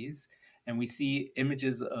trees, and we see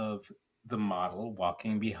images of the model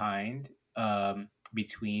walking behind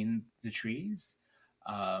between the trees.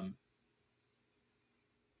 Um,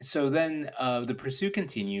 so then the pursuit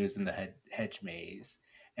continues in the hedge maze,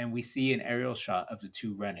 and we see an aerial shot of the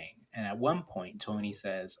two running. And at one point, Toni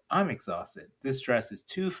says, I'm exhausted. This dress is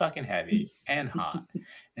too fucking heavy and hot.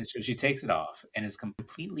 And so she takes it off and is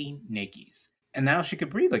completely naked. And now she could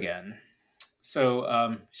breathe again.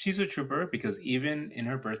 So she's a trooper because even in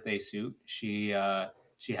her birthday suit, she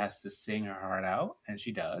has to sing her heart out, and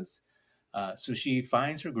she does. So she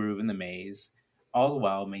finds her groove in the maze, all the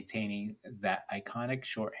while maintaining that iconic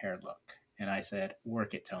short hair look. And I said,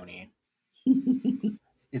 "Work it, Toni."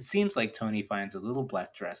 It seems like Toni finds a little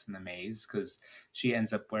black dress in the maze because she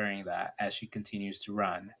ends up wearing that as she continues to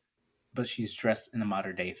run, but she's dressed in a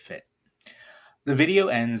modern day fit. The video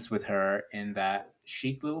ends with her in that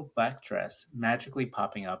chic little black dress magically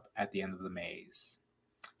popping up at the end of the maze.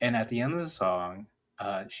 And at the end of the song,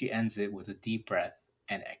 she ends it with a deep breath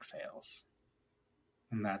and exhales.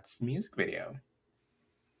 And that's the music video.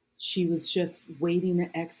 She was just waiting to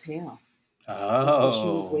exhale. That's what she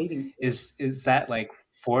was Oh, waiting for. is that like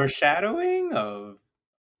foreshadowing of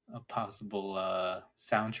a possible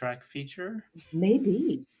soundtrack feature?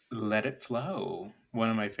 Maybe. Let It Flow, one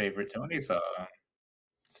of my favorite Tony songs.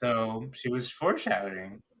 So she was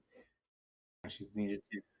foreshadowing. She needed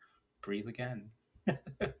to breathe again.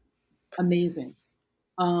 Amazing.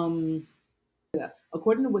 Um,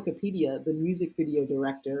 According to Wikipedia, the music video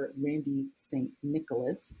director, Randy St.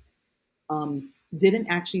 Nicholas, didn't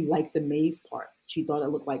actually like the maze part. She thought it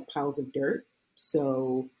looked like piles of dirt.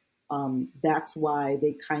 So that's why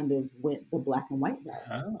they kind of went the black and white route.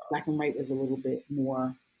 Oh, Black and white is a little bit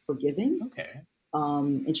more forgiving. okay.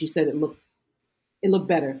 And she said it looked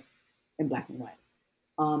better in black and white.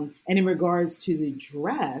 And in regards to the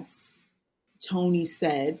dress, Toni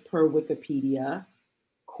said, per Wikipedia,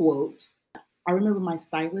 quote, I remember my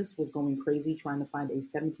stylist was going crazy trying to find a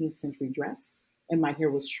 17th century dress, and my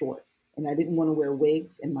hair was short. And I didn't want to wear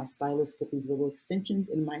wigs, and my stylist put these little extensions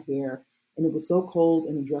in my hair, and it was so cold,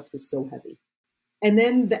 and the dress was so heavy. And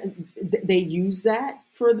then they used that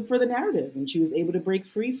for the narrative, and she was able to break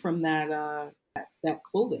free from that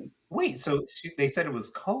clothing. Wait, so they said it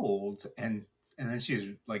was cold, and then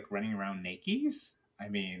she's like running around naked. I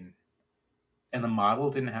mean, and the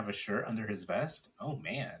model didn't have a shirt under his vest. Oh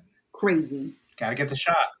man, Crazy. gotta get the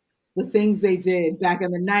shot. The things they did back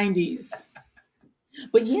in the 90s.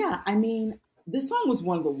 But yeah, I mean, this song was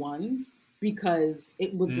one of the ones because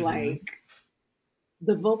it was Mm-hmm. like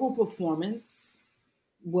the vocal performance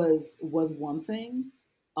was one thing,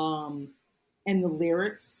 um, and the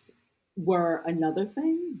lyrics were another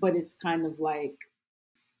thing. But it's kind of like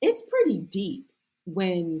it's pretty deep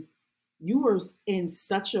when you are in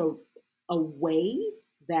such a way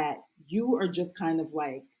that you are just kind of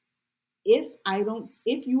like,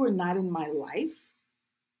 if you are not in my life,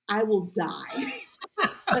 I will die.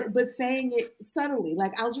 But saying it subtly,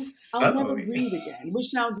 like I'll never Subtly. breathe again, which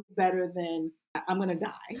sounds better than I'm gonna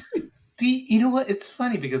die. You know what? It's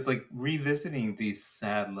funny because like revisiting these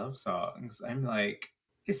sad love songs, I'm like,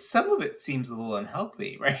 some of it seems a little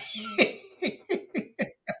unhealthy, right?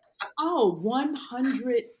 Oh,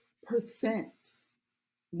 100%.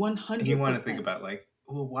 One And you hundred want to think percent. about like,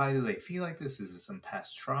 well, why do they feel like this? Is it some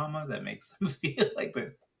past trauma that makes them feel like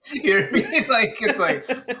that? You know what I mean? Like it's like,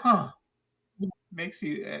 huh? Makes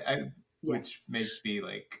you, Yeah, which makes me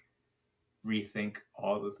like rethink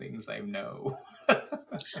all the things I know.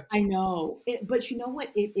 I know. But you know what?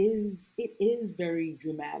 It is very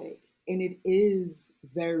dramatic, and it is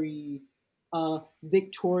very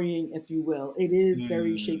Victorian, if you will. It is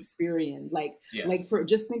very Mm, Shakespearean. Like for yes.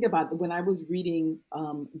 just think about it, when I was reading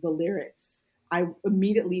the lyrics, I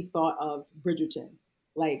immediately thought of Bridgerton.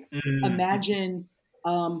 Like Mm. imagine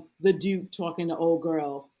the Duke talking to old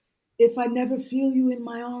girl. If I never feel you in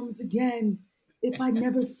my arms again, if I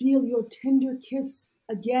never feel your tender kiss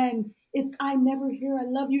again, if I never hear I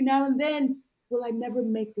love you now and then, will I never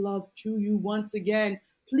make love to you once again?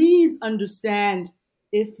 Please understand,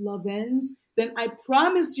 if love ends, then I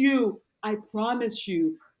promise you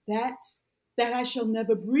that I shall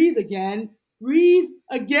never breathe again. Breathe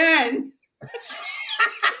again.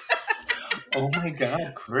 Oh my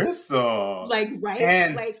God, Crystal. Like, right?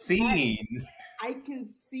 And Like that's scene. I can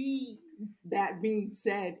see that being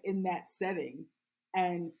said in that setting.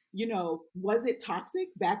 And was it toxic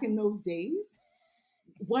back in those days?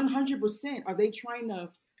 100%. Are they trying to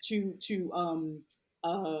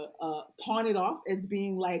pawn it off as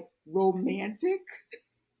being like romantic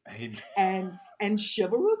I, and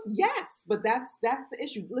chivalrous? Yes, but that's the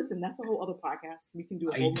issue. Listen, that's a whole other podcast. We can do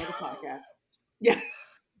a I whole nother podcast. Yeah.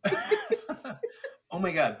 oh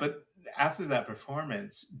my God! But after that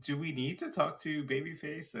performance, do we need to talk to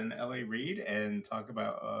Babyface and L.A. Reid and talk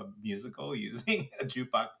about a musical using a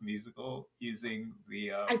jukebox musical using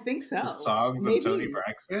I think the so. songs of Tony Maybe.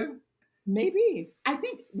 Braxton? Maybe. I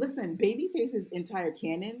think, listen, Babyface's entire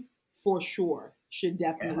canon for sure should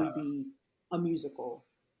definitely Yeah, be a musical.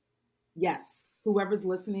 Yes. Whoever's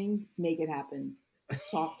listening, make it happen.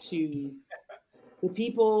 Talk to the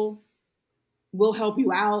people. We'll help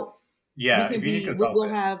you out. We yeah. can If you need be, we'll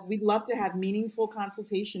consultants, have, we'd love to have meaningful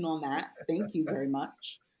consultation on that. Thank you very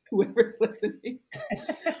much. Whoever's listening.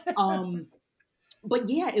 Um, but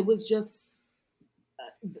yeah, it was just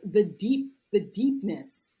the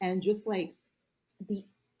deepness and just like the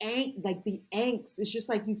the angst. It's just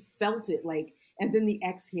like you felt it, like, and then the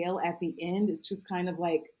exhale at the end. It's just kind of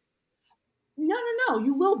like, no, no, no,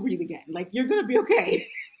 you will breathe again. Like you're gonna be okay.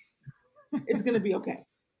 It's gonna be okay.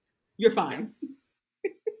 You're yeah. fine.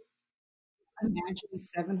 Imagine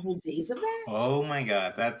 7 whole days of that. Oh my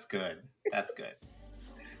God, that's good. That's good.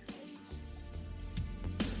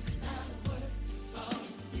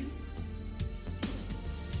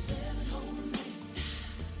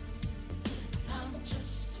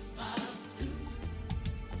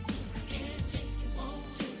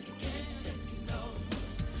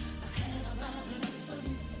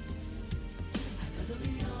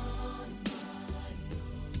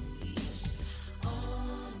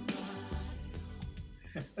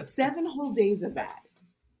 7 whole days of that.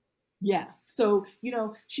 Yeah. So,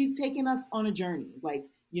 she's taking us on a journey. Like,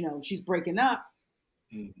 she's breaking up.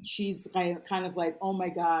 Mhm. She's kind of like, oh my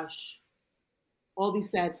gosh, all these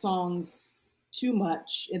sad songs, too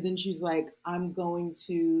much. And then she's like, I'm going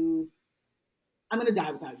to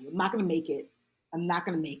die without you. I'm not going to make it. I'm not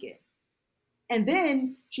going to make it. And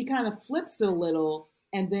then she kind of flips it a little.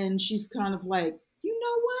 And then she's kind of like, you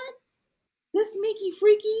know what? This Mickey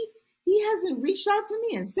Freaky, he hasn't reached out to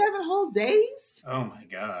me in 7 whole days. Oh my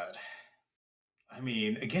god. I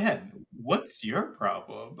mean, again, what's your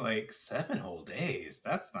problem? Like 7 whole days.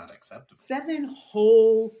 That's not acceptable. 7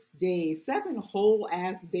 whole days, 7 whole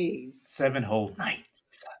ass days. 7 whole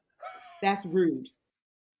nights. That's rude.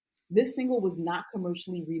 This single was not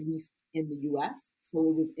commercially released in the US, so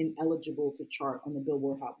it was ineligible to chart on the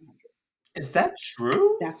Billboard Hot 100. Is that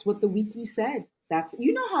true? That's what the wiki said. That's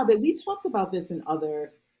how that we talked about this in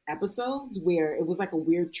other episodes where it was like a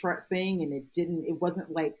weird chart thing and it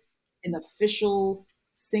wasn't like an official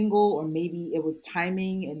single, or maybe it was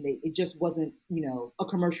timing and it just wasn't, a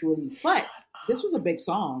commercial release. But this was a big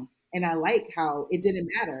song, and I like how it didn't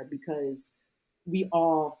matter because we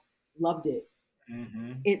all loved it.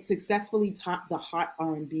 Mhm. It successfully topped the Hot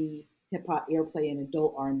R&B, hip hop airplay, and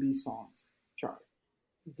adult R&B songs chart.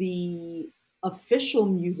 The official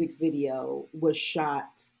music video was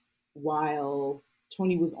shot while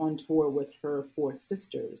Toni was on tour with her four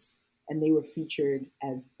sisters, and they were featured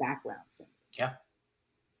as background singers. Yeah.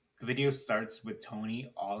 The video starts with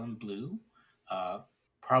Toni all in blue, uh,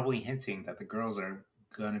 probably hinting that the girls are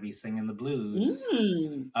gonna be singing the blues.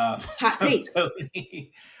 Hot So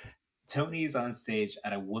take. Tony's on stage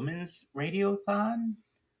at a women's radiothon,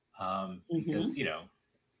 because Mm-hmm.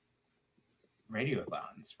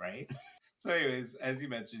 radiothons, right? So, anyways, as you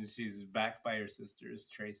mentioned, she's backed by her sisters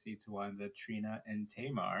Tracy, Tawanda, Trina, and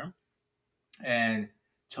Tamar. And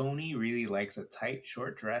Toni really likes a tight,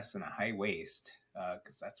 short dress and a high waist,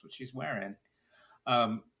 because that's what she's wearing.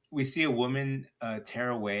 We see a woman tear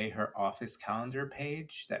away her office calendar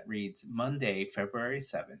page that reads Monday, February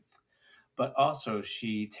 7th, but also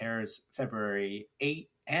she tears February 8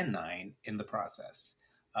 and 9 in the process.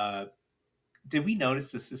 Uh, did we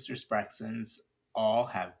notice the sisters Braxtons all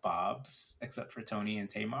have bobs except for Toni and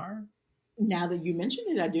Tamar? Now that you mention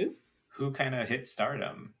it, I do. Who kind of hit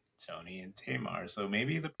stardom? Toni and Tamar. So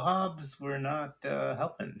maybe the bobs were not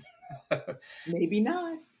helping. Maybe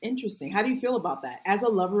not. Interesting. How do you feel about that? As a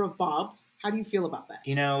lover of bobs, how do you feel about that?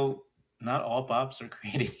 Not all bobs are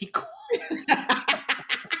created equal.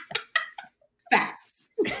 Facts.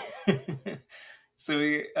 So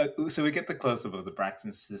we get the close up of the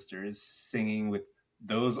Braxton sisters singing with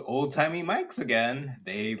those old timey mics again.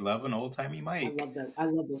 They love an old timey I mic. love that. I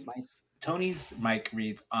love those mics. Tony's mic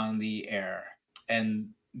reads on the air, and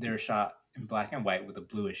they're shot in black and white with a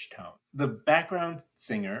bluish tone. The background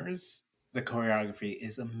singers, the choreography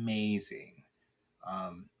is amazing.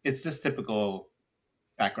 It's just typical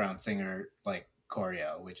background singer like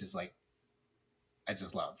choreo, which is like I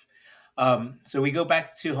just love. So we go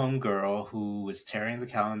back to Homegirl, who was tearing the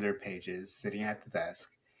calendar pages, sitting at the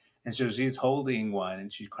desk, and so she's holding one,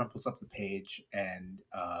 and she crumples up the page and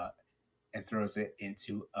throws it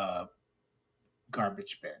into a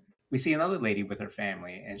garbage bin. We see another lady with her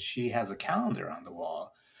family, and she has a calendar on the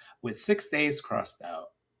wall with 6 days crossed out,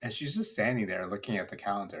 and she's just standing there looking at the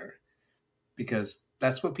calendar because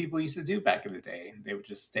that's what people used to do back in the day. They would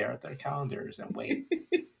just stare at their calendars and wait.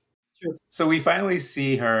 True. So we finally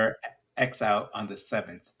see her X out on the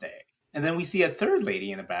 7th day. And then we see a third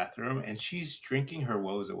lady in a bathroom, and she's drinking her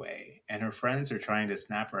woes away. And her friends are trying to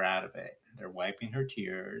snap her out of it. They're wiping her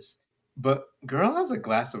tears. But girl has a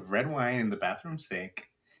glass of red wine in the bathroom sink.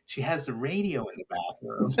 She has the radio in the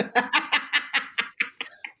bathroom.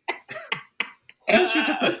 And she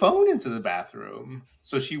took the phone into the bathroom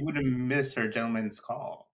so she wouldn't miss her gentleman's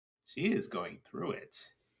call. She is going through it.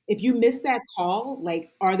 If you miss that call,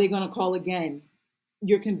 like, are they going to call again?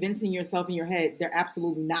 You're convincing yourself in your head they're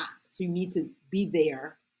absolutely not. So you need to be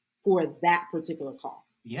there for that particular call.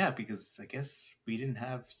 Yeah, because I guess we didn't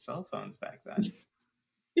have cell phones back then.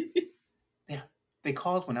 Yeah, they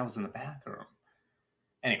called when I was in the bathroom.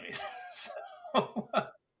 Anyways, so,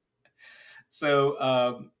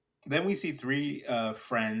 so then we see three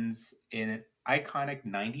friends in iconic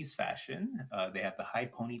 90s fashion. They have the high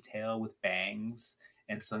ponytail with bangs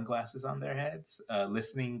and sunglasses on their heads,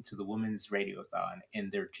 listening to the women's radiothon in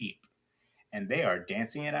their Jeep. And they are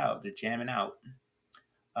dancing it out. They're jamming out.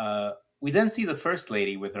 We then see the first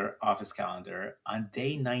lady with her office calendar on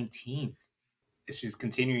day 19th. She's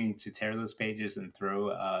continuing to tear those pages and throw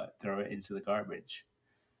it into the garbage.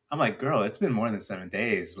 I'm like, girl, it's been more than 7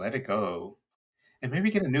 days. Let it go. And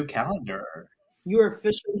maybe get a new calendar. You're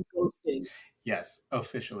officially ghosted. Yes,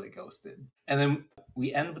 officially ghosted. And then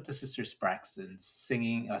we end with the sisters Braxton's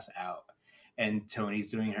singing us out, and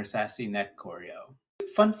Tony's doing her sassy neck choreo.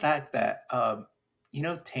 Fun fact that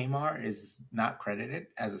Tamar is not credited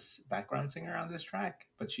as a background singer on this track,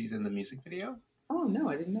 but she's in the music video. Oh no,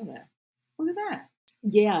 I didn't know that. Look at that.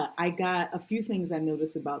 Yeah, I got a few things I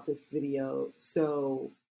noticed about this video.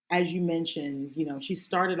 So, as you mentioned, she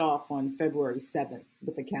started off on February 7th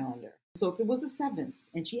with a calendar. So, if it was the 7th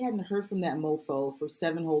and she hadn't heard from that mofo for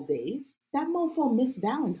 7 whole days, that mofo missed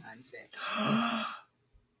Valentine's Day.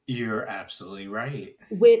 You're absolutely right.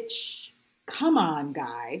 Which, come on,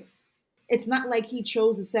 guy. It's not like he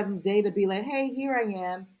chose the seventh day to be like, hey, here I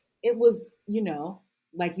am. It was,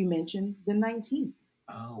 like you mentioned, the 19th.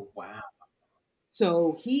 Oh, wow.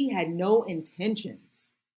 So he had no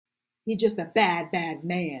intentions. He's just a bad, bad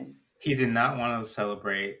man. He did not want to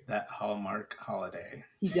celebrate that Hallmark holiday.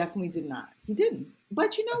 He definitely did not. He didn't.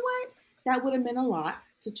 But you know what? That would have meant a lot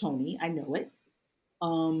to Toni. I know it.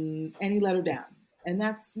 And he let her down. And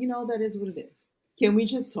that's, that is what it is. Can we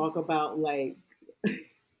just talk about like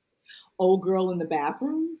old girl in the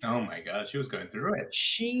bathroom? Oh my God, she was going through it.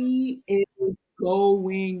 She is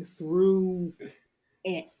going through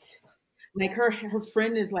it. Like her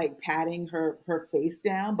friend is like patting her face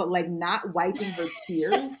down, but like not wiping her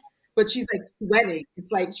tears, but she's like sweating.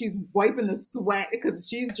 It's like she's wiping the sweat because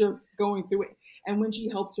she's just going through it. And when she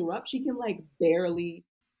helps her up, she can like barely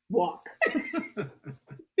walk.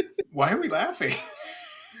 Why are we laughing?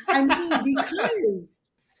 I mean, because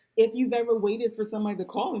if you've ever waited for somebody to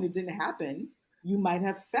call and it didn't happen, you might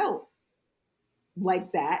have felt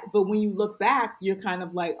like that. But when you look back, you're kind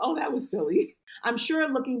of like, oh, that was silly. I'm sure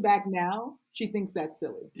looking back now, she thinks that's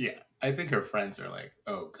silly. Yeah, I think her friends are like,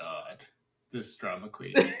 oh God, this drama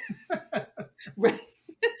queen. Right.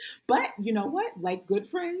 But you know what? Like good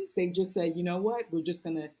friends, they just say, you know what? We're just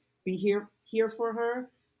gonna be here for her.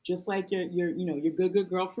 Just like your good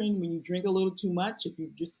girlfriend when you drink a little too much. If you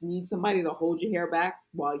just need somebody to hold your hair back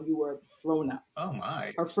while you were thrown up. Oh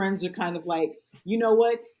my. Her friends are kind of like, you know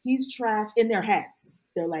what? He's trash in their heads.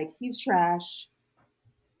 They're like, he's trash.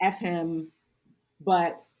 F him.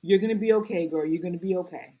 But you're gonna be okay, girl. You're gonna be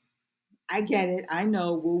okay. I get it. I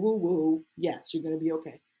know. Woo woo woo. Yes, you're gonna be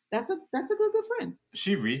okay. That's a good friend.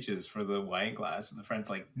 She reaches for the wine glass, and the friend's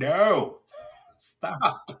like, no,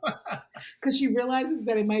 stop. Because she realizes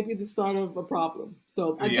that it might be the start of a problem.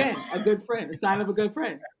 So Yeah. again, a good friend, a sign of a good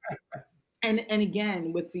friend. And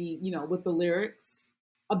again, with the lyrics,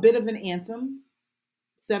 a bit of an anthem.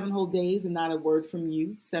 7 whole days and not a word from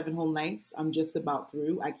you. 7 whole nights. I'm just about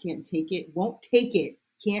through. I can't take it. Won't take it.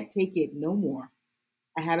 Can't take it no more.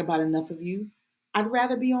 I had about enough of you. I'd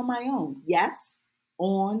rather be on my own. Yes,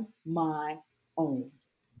 on my own.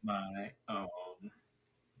 My own.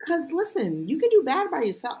 Because listen, you can do bad by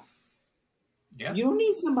yourself. Yeah. You don't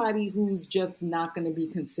need somebody who's just not going to be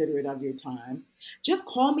considerate of your time. Just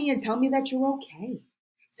call me and tell me that you're okay.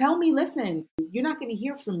 Tell me, listen, you're not going to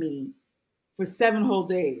hear from me for 7 whole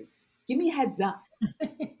days. Give me a heads up.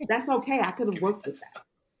 That's okay. I could have worked with that.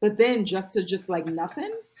 But then just like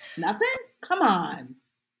nothing? Nothing? Come on.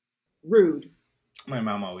 Rude. My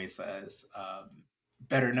mom always says,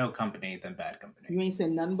 better no company than bad company. You ain't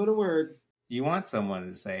said nothing but a word. You want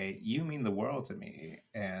someone to say, you mean the world to me,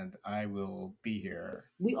 and I will be here.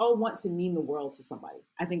 We all want to mean the world to somebody.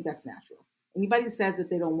 I think that's natural. Anybody says that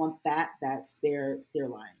they don't want that, they're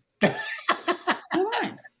lying. They're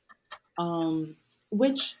lying.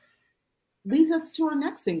 Which leads us to our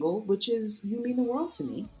next single, which is You Mean the World to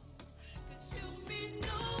Me.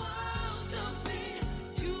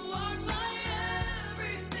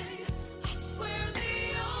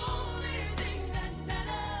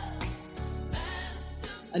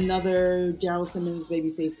 Another Daryl Simmons,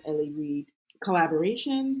 Babyface, Ellie Reed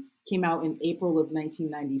collaboration came out in April of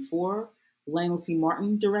 1994. Lionel C.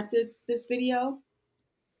 Martin directed this video.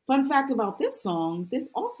 Fun fact about this song, this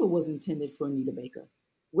also was intended for Anita Baker,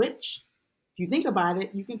 which, if you think about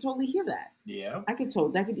it, you can totally hear that. Yeah. This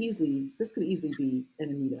could easily be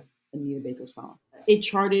an Anita Baker song. It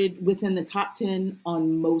charted within the top 10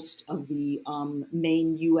 on most of the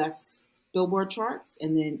main US Billboard charts,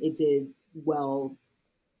 and then it did well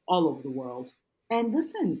all over the world. And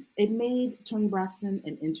listen, it made Toni Braxton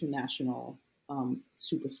an international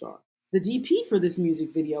superstar. The DP for this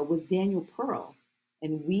music video was Daniel Pearl,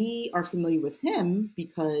 and we are familiar with him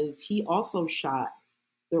because he also shot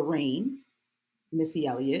The Rain, Missy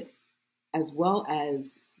Elliott, as well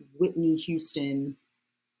as Whitney Houston,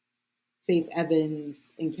 Faith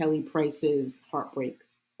Evans, and Kelly Price's Heartbreak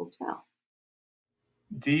Hotel.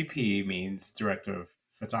 DP means director of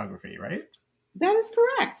photography, right? That is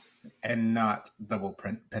correct. and not double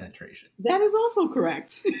penetration. That is also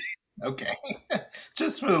correct. Okay.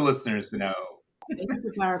 Just for the listeners to know. Thank you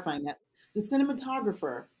for clarifying that. The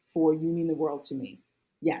cinematographer for You Mean the World to Me,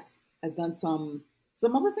 yes, has done some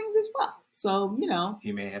other things as well. So,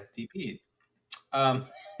 He may have DP'd. Um,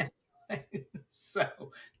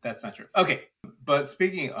 so that's not true. Okay. But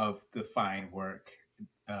speaking of the fine work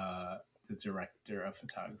uh, the director of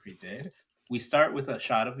photography did, we start with a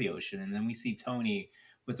shot of the ocean, and then we see Toni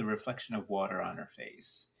with a reflection of water on her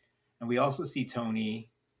face. And we also see Toni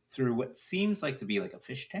through what seems like to be like a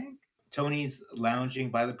fish tank. Toni's lounging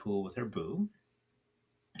by the pool with her boo.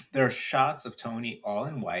 There are shots of Toni all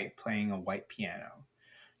in white playing a white piano.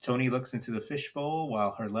 Toni looks into the fishbowl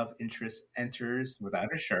while her love interest enters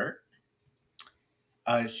without a shirt.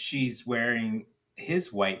 She's wearing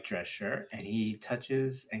his white dress shirt, and he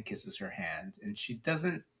touches and kisses her hand, and she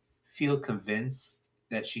doesn't feel convinced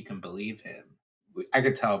that she can believe him. I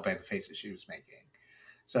could tell by the faces she was making.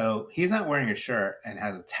 So he's not wearing a shirt and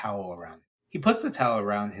has a towel around him. He puts the towel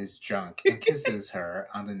around his junk and kisses her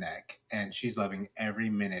on the neck, and she's loving every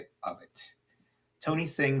minute of it. Toni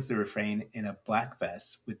sings the refrain in a black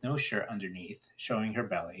vest with no shirt underneath, showing her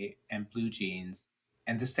belly, and blue jeans,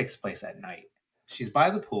 and this takes place at night. She's by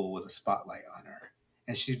the pool with a spotlight on her,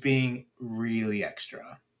 and she's being really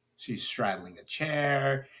extra. She's straddling a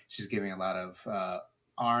chair, she's giving a lot of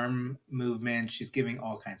arm movement, she's giving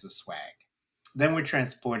all kinds of swag. Then we're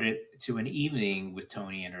transported to an evening with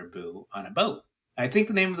Toni and her boo on a boat. I think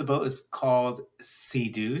the name of the boat is called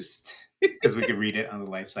Seduced because we could read it on the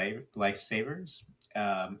lifesavers.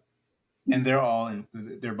 Um, and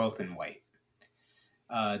they're both in white.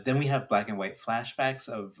 Then we have black and white flashbacks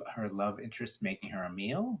of her love interest making her a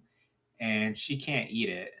meal, and she can't eat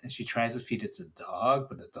it. And she tries to feed it to the dog,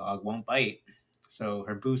 but the dog won't bite. So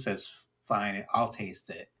her boo says, "Fine, I'll taste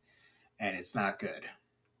it," and it's not good.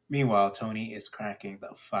 Meanwhile, Toni is cracking the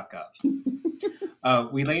fuck up.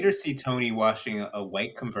 We later see Toni washing a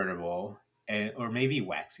white convertible, or maybe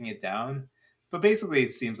waxing it down. But basically,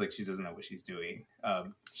 it seems like she doesn't know what she's doing.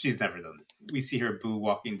 She's never done this. We see her boo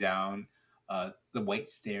walking down the white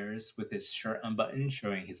stairs with his shirt unbuttoned,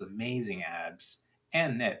 showing his amazing abs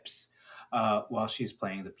and nips while she's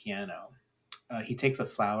playing the piano. He takes a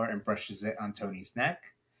flower and brushes it on Toni's neck.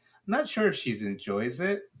 I'm not sure if she enjoys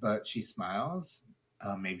it, but she smiles.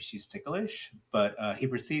 Maybe she's ticklish, but he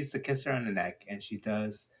proceeds to kiss her on the neck, and she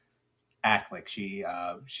does act like she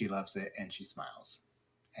loves it, and she smiles.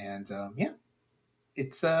 And yeah,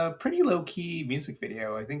 it's a pretty low key music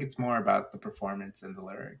video. I think it's more about the performance and the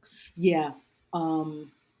lyrics. Yeah.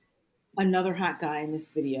 Um, Another hot guy in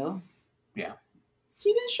this video. Yeah,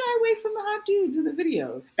 She didn't shy away from the hot dudes in the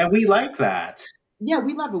videos. and we like that. Yeah,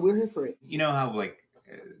 we love it. We're here for it. You know how like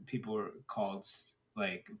people are called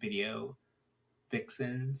like video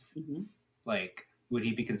vixens? Hmm. Like, would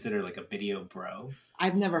he be considered like a video bro?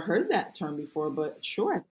 I've never heard that term before, but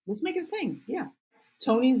sure, let's make it a thing. Yeah.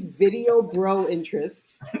 Tony's video bro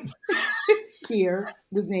interest here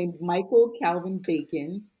was named Michael Calvin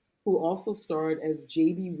Bacon, who also starred as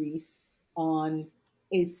JB Reese on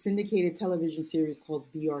a syndicated television series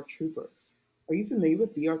called VR Troopers. Are you familiar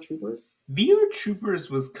with VR Troopers? VR Troopers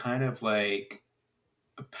was kind of like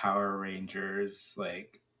a Power Rangers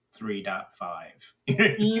like 3.5. You know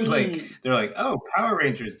what I mean? Like Mm. they're like, oh, Power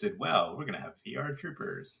Rangers did well. We're gonna have VR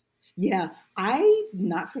Troopers. Yeah, I'm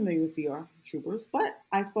not familiar with VR Troopers, but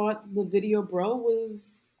I thought the video bro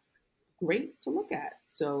was great to look at.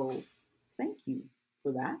 So thank you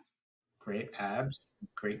for that. Great abs,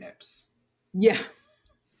 great nips. Yeah,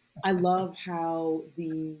 I love how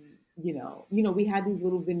we had these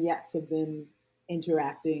little vignettes of them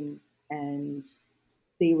interacting, and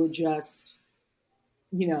they were just,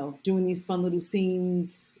 doing these fun little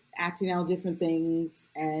scenes, acting out different things.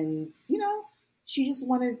 And, she just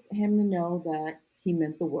wanted him to know that he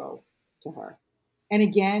meant the world to her. And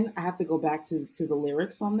again, I have to go back to the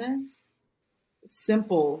lyrics on this.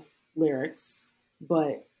 Simple lyrics,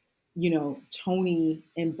 but Tony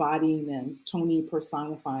embodying them, Tony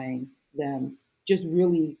personifying them, just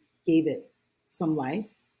really gave it some life.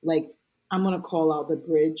 Like, I'm gonna call out the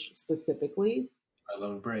bridge specifically. I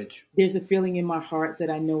love a bridge. There's a feeling in my heart that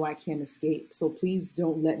I know I can't escape. So please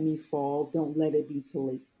don't let me fall. Don't let it be too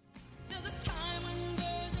late. There's a time when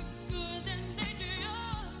girls are good and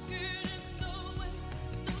dangerous, good and going.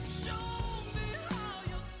 So show me how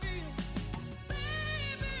you feel,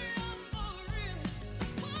 baby. I'm for real.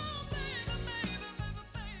 Oh, baby.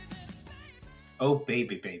 Oh,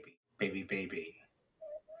 baby, baby, baby, baby.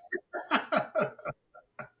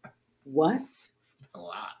 What? It's a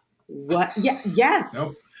lot. What? Yeah. No,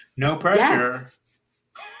 Yes. no pressure. Yes.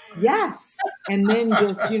 Yes. And then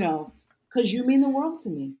just, because you mean the world to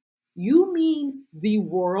me. You mean the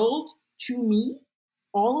world to me?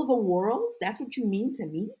 All of the world? That's what you mean to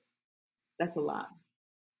me? That's a lot.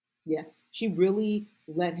 Yeah. She really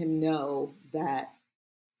let him know that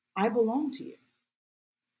I belong to you.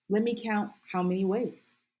 Let me count how many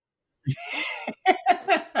ways.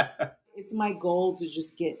 It's my goal to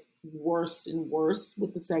just get worse and worse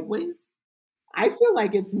with the segues. I feel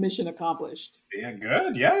like it's mission accomplished. Yeah,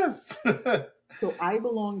 good. Yes. So I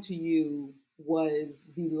Belong to You was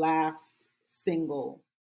the last single.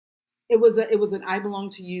 It was an I Belong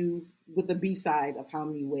to You with a B-side of How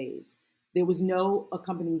Many Ways. There was no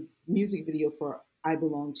accompanying music video for I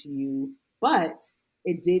Belong to You, but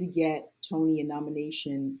it did get Toni a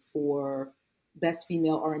nomination for Best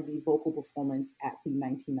Female R&B Vocal Performance at the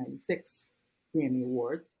 1996 Grammy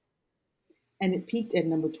Awards, and it peaked at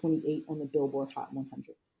number 28 on the Billboard Hot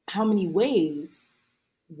 100. How Many Ways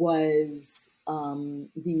was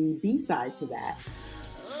the B side to that.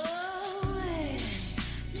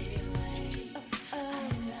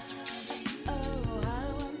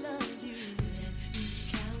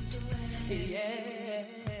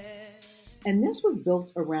 And this was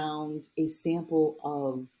built around a sample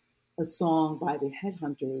of a song by the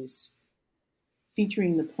Headhunters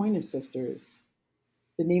featuring the Pointer Sisters.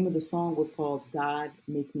 The name of the song was called God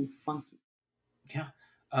Make Me Funky. Yeah.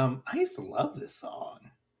 I used to love this song.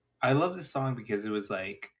 I love this song because it was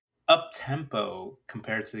like up tempo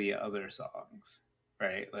compared to the other songs,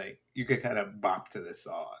 right? Like you could kind of bop to this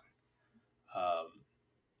song. Um,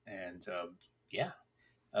 and yeah,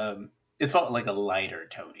 um, it felt like a lighter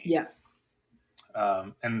Tony. Yeah.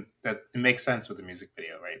 And that it makes sense with the music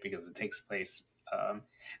video, right? Because it takes place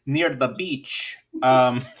near the beach.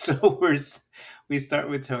 So we start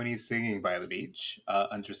with Tony singing by the beach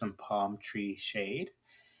under some palm tree shade.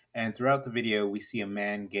 And throughout the video, we see a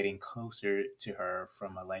man getting closer to her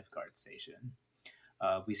from a lifeguard station.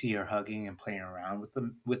 We see her hugging and playing around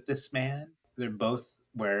with this man. They're both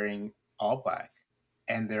wearing all black,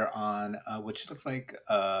 and they're on which looks like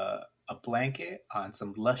a blanket on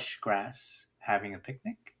some lush grass, having a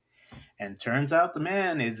picnic. And turns out the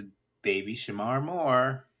man is baby Shamar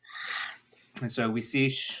Moore. And so we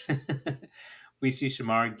see we see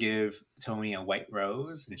Shamar give Tony a white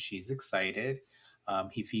rose, and she's excited.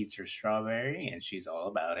 He feeds her strawberry, and she's all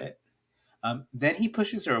about it. Then he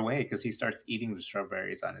pushes her away because he starts eating the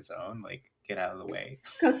strawberries on his own. Like, get out of the way.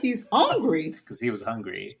 Because he's hungry. Because he was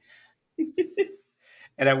hungry.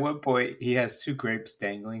 And at one point, he has two grapes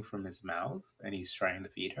dangling from his mouth, and he's trying to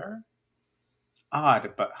feed her.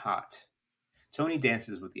 Odd, but hot. Tony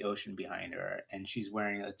dances with the ocean behind her, and she's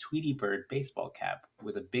wearing a Tweety Bird baseball cap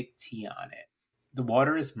with a big T on it. The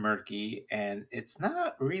water is murky, and it's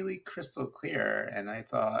not really crystal clear, and I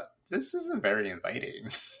thought, this isn't very inviting.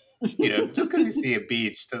 Just because you see a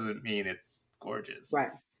beach doesn't mean it's gorgeous.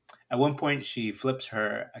 Right. At one point, she flips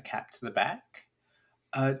her a cap to the back.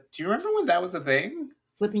 Do you remember when that was a thing?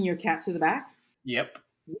 Flipping your cap to the back? Yep.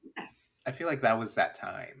 Yes. I feel like that was that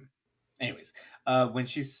time. Anyways, when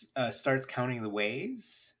she starts counting the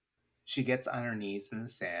ways, she gets on her knees in the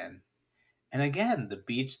sand. And again, the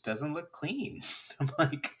beach doesn't look clean. I'm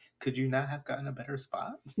like, could you not have gotten a better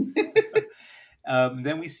spot?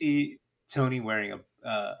 Then we see Tony wearing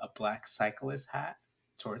a black cyclist hat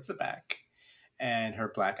towards the back and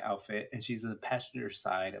her black outfit. And she's in the passenger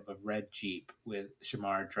side of a red Jeep with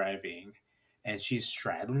Shamar driving. And she's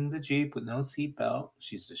straddling the Jeep with no seatbelt.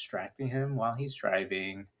 She's distracting him while he's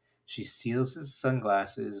driving. She steals his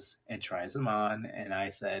sunglasses and tries them on. And I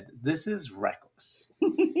said, this is reckless.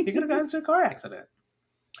 He could have gotten into a car accident.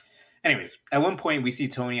 Anyways, at one point, we see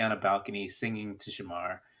Tony on a balcony singing to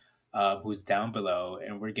Shamar, who's down below,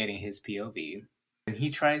 and we're getting his POV. And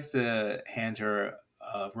he tries to hand her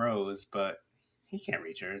a rose, but he can't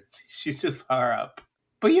reach her. She's too far up.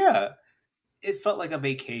 But yeah, it felt like a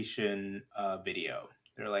vacation video.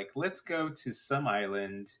 They're like, let's go to some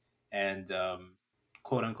island and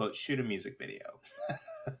quote unquote shoot a music video.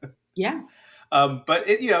 Yeah. But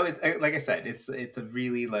like I said, it's a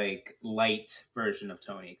really like light version of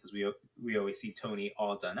Tony because we always see Tony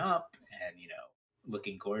all done up and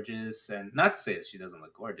looking gorgeous, and not to say that she doesn't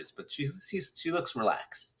look gorgeous, but she looks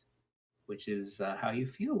relaxed, which is how you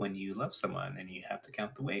feel when you love someone and you have to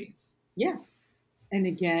count the ways. Yeah. And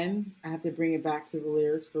again, I have to bring it back to the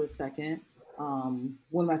lyrics for a second. One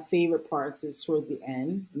of my favorite parts is toward the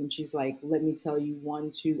end when she's like, let me tell you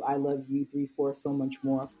 1, 2, I love you, 3, 4, so much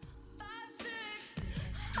more.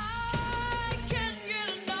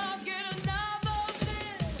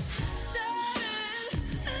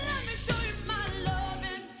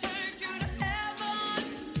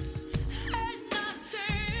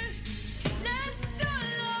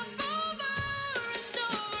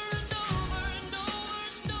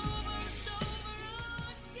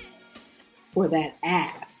 for that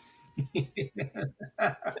ass.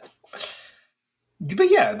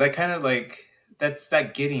 But yeah, that kind of like that's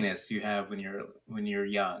that giddiness you have when you're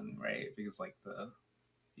young, right? Because like the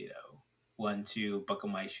you know 1, 2, buckle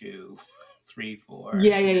my shoe, 3, 4,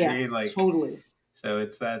 Yeah, yeah, yeah. like Totally. so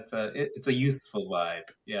it's that it's a youthful vibe.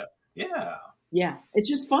 Yeah, yeah. Yeah. It's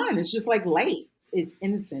just fun. It's just like light. It's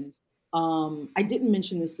innocent. I didn't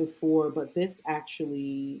mention this before, but this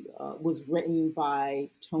actually was written by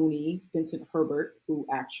Tony Vincent Herbert, who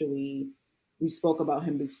actually we spoke about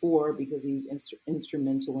him before because he was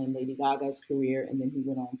instrumental in Lady Gaga's career, and then he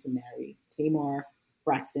went on to marry Tamar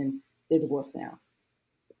Braxton. They're divorced now.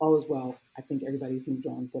 All is well. I think everybody's moved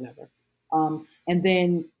on, whatever. And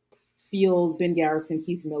then Field, Ben Garrison,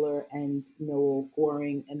 Keith Miller, and Noel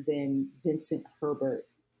Goring, and then Vincent Herbert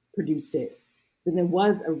produced it. Then there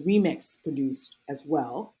was a remix produced as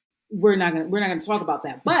well. We're not gonna talk about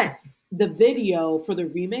that, but the video for the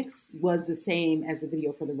remix was the same as the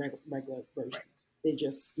video for the regular version. Right. They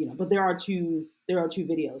just but there are two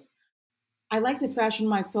videos. I like to fashion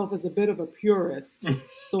myself as a bit of a purist,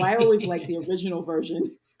 so I always like the original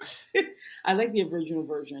version. I like the original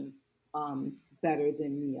version better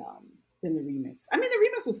than the remix. I mean, the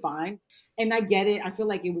remix was fine, and I get it. I feel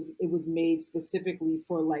like it was made specifically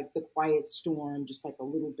for like the Quiet Storm, just like a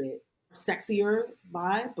little bit sexier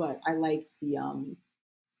vibe. But I like the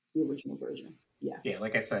original version. Yeah, Yeah,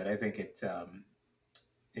 like I said, I think it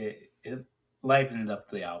livened up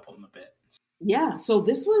the album a bit. yeah. So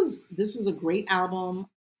this was a great album,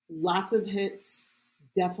 lots of hits.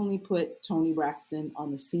 Definitely put Toni Braxton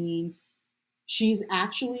on the scene. She's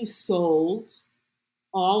actually sold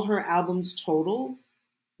all her albums total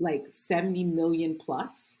like 70 million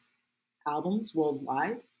plus albums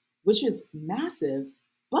worldwide, which is massive,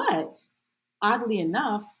 but oddly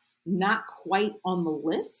enough, not quite on the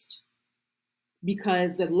list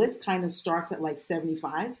because the list kind of starts at like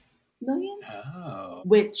 75 million, Oh,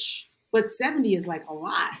 but 70 is like a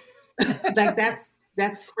lot. Like that's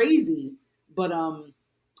crazy. But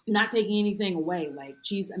not taking anything away, like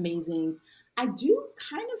she's amazing. I do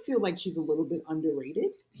kind of feel like she's a little bit underrated.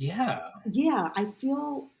 yeah, Yeah, I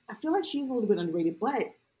feel like she's a little bit underrated, but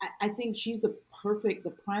I think she's the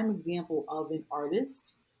prime example of an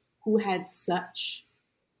artist who had such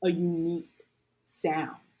a unique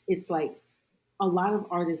sound. It's like a lot of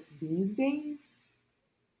artists these days,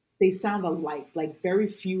 they sound alike. Like very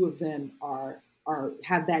few of them are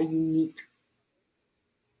have that unique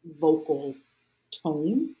vocal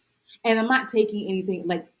tone. And I'm not taking anything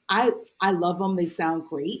like I love them. They sound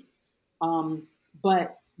great.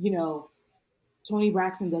 But Toni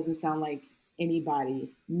Braxton doesn't sound like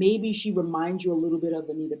anybody. Maybe she reminds you a little bit of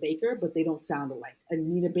Anita Baker, but they don't sound alike.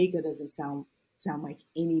 Anita Baker doesn't sound like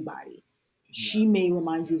anybody. yeah, She may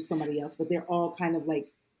remind you of somebody else, but they're all kind of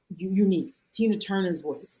like unique. Tina Turner's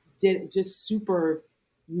voice did just super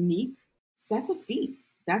unique. That's a feat.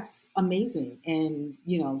 That's amazing, and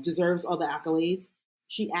deserves all the accolades.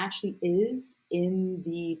 She actually is in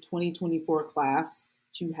the 2024 class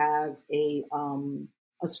to have a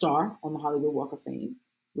star on the Hollywood Walk of Fame,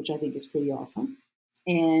 which I think is pretty awesome.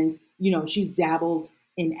 And, she's dabbled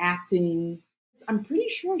in acting. I'm pretty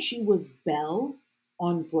sure she was Belle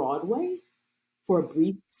on Broadway for a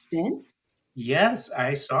brief stint. yes,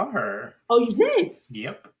 I saw her. Oh, you did?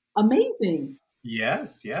 Yep. Amazing.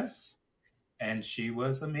 Yes, yes, and she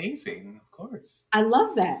was amazing, of course. I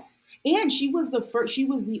love that. And she was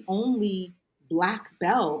the only black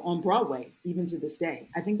Belle on Broadway, even to this day.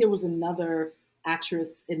 I think there was another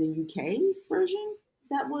actress in the UK's version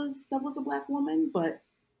that was a black woman, but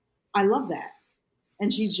I love that.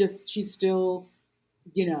 And she's still,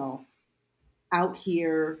 you know, out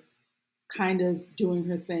here kind of doing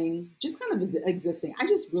her thing, just kind of existing. I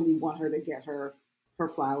just really want her to get her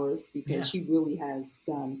flowers because Yeah, she really has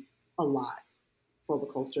done a lot for the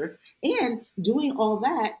culture and doing all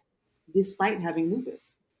that despite having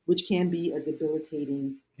lupus, which can be a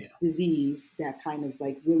debilitating yeah, disease that kind of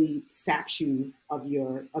like really saps you of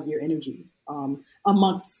your energy,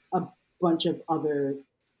 amongst a bunch of other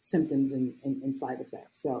symptoms and side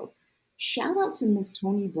effects. So shout out to Miss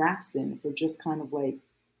Toni Braxton for just kind of like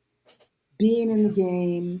being in the yeah.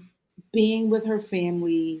 game, being with her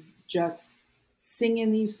family, just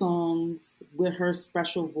singing these songs with her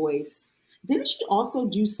special voice. Didn't she also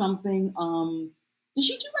do something? Did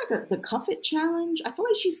she do like the Cuff It challenge? I feel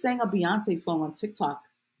like she sang a Beyonce song on TikTok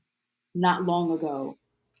not long ago.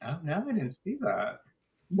 Oh no, I didn't see that.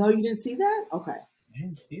 No, you didn't see that? Okay, I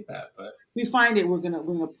didn't see that, but we find it. We're gonna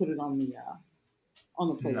put it on the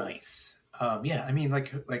playlist. nice. Yeah, I mean,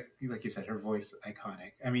 like you said, her voice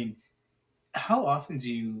iconic. I mean, how often do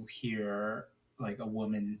you hear like a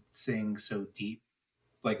woman sing so deep,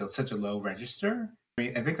 like such a low register. I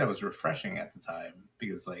mean, I think that was refreshing at the time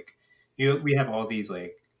because like we have all these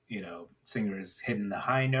like singers hitting the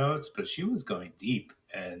high notes, but she was going deep,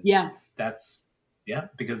 and Yeah. that's yeah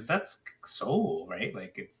because that's soul, right?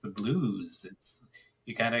 Like it's the blues. It's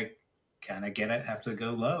you gotta kind of get it, have to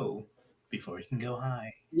go low before you can go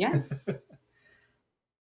high. Yeah.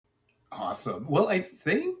 Awesome. Well, I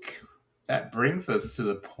think that brings us to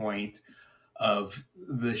the point of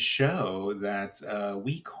the show that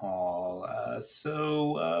we call.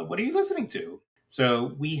 What are you listening to?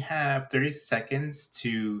 So, we have 30 seconds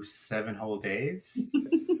to 7 whole days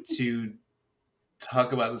to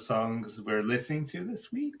talk about the songs we're listening to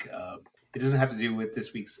this week. It doesn't have to do with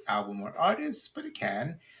this week's album or artist, but it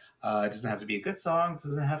can. It doesn't have to be a good song, it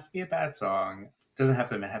doesn't have to be a bad song, it doesn't have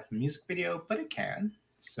to have a music video, but it can.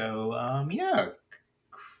 So, yeah,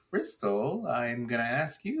 Crystal, I'm going to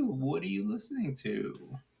ask you, what are you listening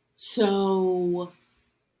to? So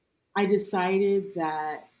I decided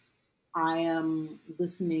that I am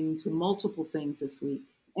listening to multiple things this week.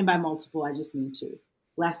 And by multiple, I just mean two.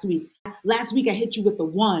 Last week I hit you with the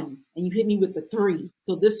one and you hit me with the three.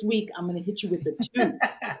 So this week I'm going to hit you with the two.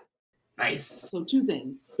 Nice. So two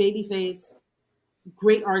things. Babyface,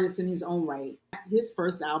 great artist in his own right. His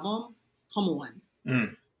first album, come on.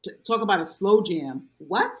 Mm. Talk about a slow jam.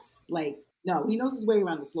 What? Like, no, he knows his way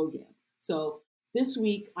around a slow jam. So this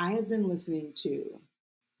week I have been listening to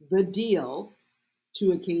The Deal,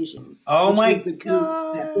 Two Occasions, Oh which my was the group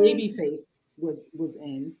that God. Babyface was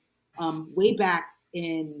in way back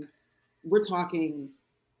in, we're talking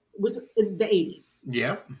in the 80s.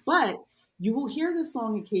 Yep. But you will hear the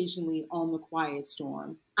song occasionally on The Quiet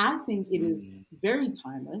Storm. I think it is very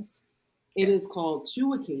timeless. It Yes. is called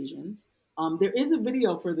Two Occasions. There is a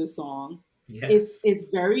video for this song. Yes. It's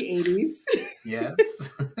very 80s. Yes.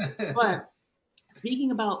 But speaking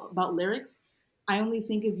about lyrics, I only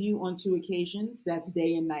think of you on two occasions. That's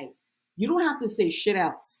day and night. You don't have to say shit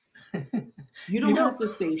else. You don't have to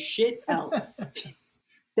say shit else.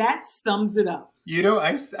 That sums it up.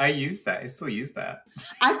 I use that. I still use that.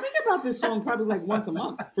 I think about this song probably like once a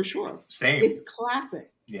month for sure. Same. It's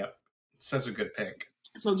classic. Yep. Such a good pick.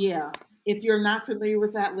 So yeah, if you're not familiar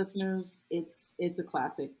with that, listeners, it's a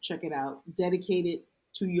classic. Check it out. Dedicated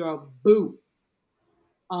to your boo.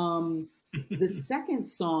 The second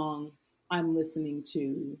song I'm listening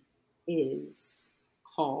to is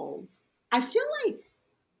called, I feel like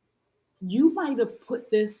you might have put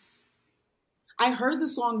this, I heard the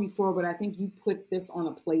song before, but I think you put this on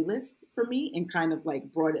a playlist for me and kind of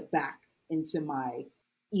like brought it back into my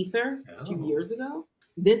ether a few years ago.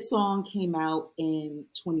 This song came out in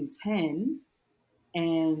 2010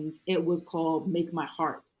 and it was called Make My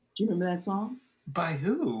Heart. Do you remember that song? By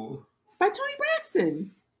who? By Toni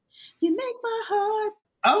Braxton. You make my heart.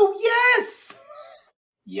 Oh, yes!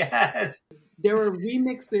 Yes. There were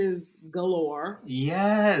remixes galore.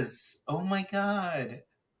 Yes. Oh my God.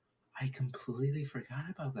 I completely forgot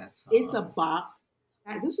about that song. It's a bop.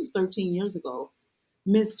 This was 13 years ago.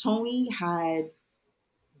 Miss Toni had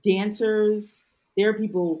dancers. There were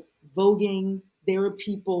people voguing. There were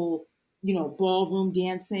people, ballroom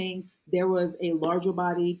dancing. There was a larger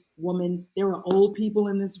bodied woman. There were old people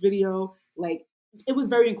in this video. Like, it was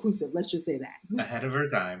very inclusive. Let's just say that. Ahead of her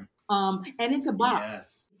time. And it's a bop.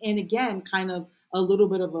 Yes. And again, kind of a little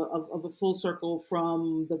bit of a full circle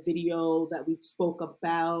from the video that we spoke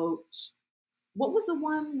about. What was the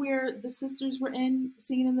one where the sisters were in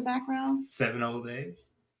singing in the background? 7 Whole Days.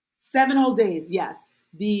 7 Whole Days. Yes,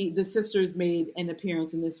 the sisters made an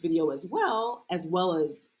appearance in this video as well as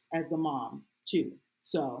the mom too.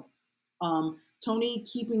 So, Toni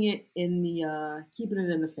keeping it in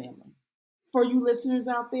the family. For you listeners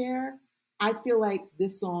out there, I feel like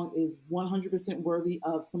this song is 100% worthy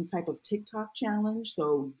of some type of TikTok challenge.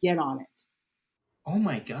 So get on it. Oh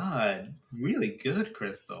my God. Really good,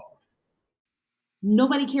 Crystal.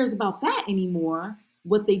 Nobody cares about that anymore.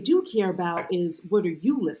 What they do care about is, what are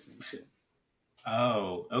you listening to?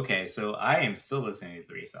 Oh, okay. So I am still listening to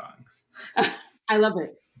 3 songs. I love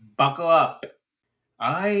it. Buckle up.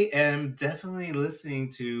 I am definitely listening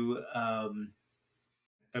to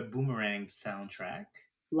a Boomerang soundtrack.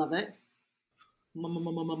 Love it.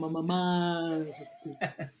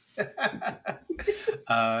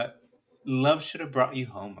 Love Should Have Brought You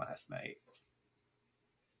Home Last Night.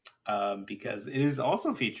 Because it is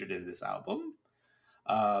also featured in this album.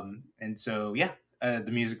 And so, yeah,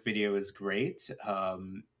 the music video is great.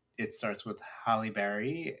 It starts with Halle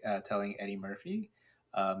Berry telling Eddie Murphy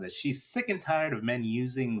that she's sick and tired of men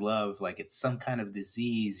using love like it's some kind of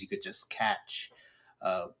disease you could just catch.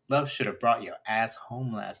 Love should have brought your ass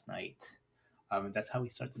home last night. And that's how we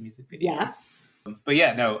start the music video. Yes. But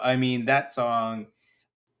yeah, no, I mean that song,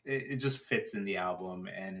 it just fits in the album,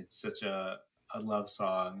 and it's such a love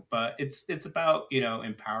song. But it's about, you know,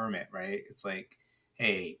 empowerment, right? It's like,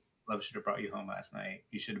 hey, love should have brought you home last night.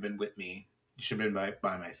 You should have been with me. You should have been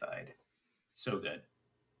by my side. So good.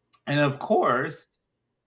 And of course,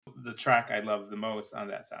 the track I love the most on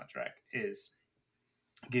that soundtrack is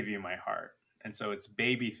 "Give You My Heart," and so it's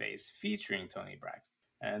Babyface featuring Toni Braxton.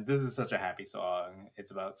 And this is such a happy song.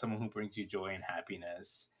 It's about someone who brings you joy and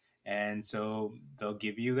happiness, and so they'll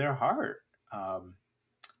give you their heart.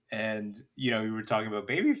 And you know, we were talking about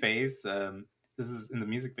Babyface. This is in the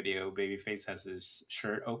music video. Babyface has his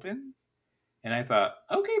shirt open, and I thought,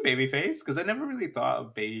 okay, Babyface, because I never really thought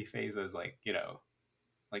of Babyface as like, you know,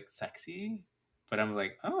 like sexy. But I'm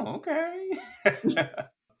like, oh, okay.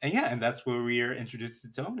 And yeah, and that's where we are introduced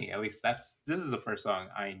to Toni. At least this is the first song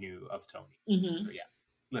I knew of Toni. Mm-hmm. So yeah,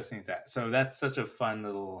 listening to that. So that's such a fun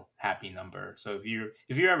little happy number. So if you're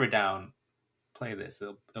ever down, play this.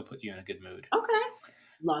 It'll put you in a good mood. Okay.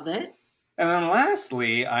 Love it. And then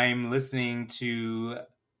lastly, I'm listening to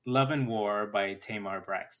Love and War by Tamar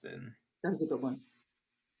Braxton. That was a good one.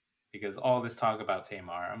 Because all this talk about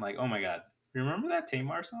Tamar, I'm like, oh my god, remember that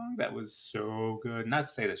Tamar song? That was so good. Not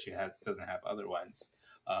to say that she doesn't have other ones,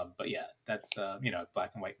 but yeah, that's you know,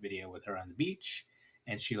 black and white video with her on the beach,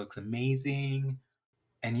 and she looks amazing.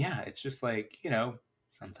 And yeah, it's just like, you know,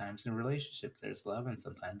 sometimes in relationships there's love, and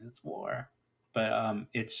sometimes it's war. But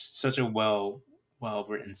it's such a well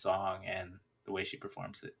written song, and the way she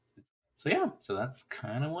performs it. So yeah, so that's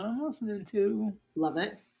kind of what I'm listening to. Love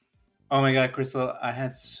it. Oh my god, Crystal, I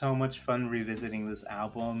had so much fun revisiting this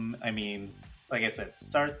album. I mean, like I said,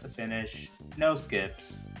 start to finish, no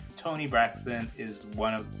skips. Toni Braxton is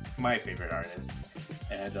one of my favorite artists.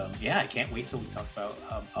 And yeah, I can't wait till we talk about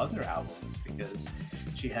other albums, because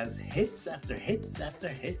she has hits after hits after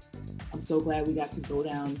hits. I'm so glad we got to go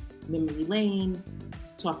down memory lane,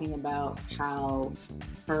 talking about how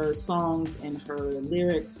her songs and her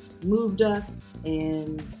lyrics moved us,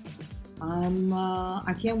 and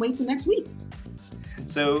I can't wait till next week.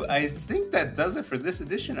 So I think that does it for this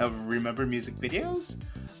edition of Remember Music Videos.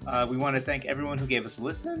 We want to thank everyone who gave us a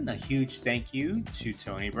listen. A huge thank you to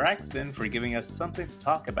Toni Braxton for giving us something to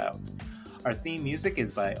talk about. Our theme music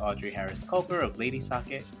is by Audrey Harris Culper of Lady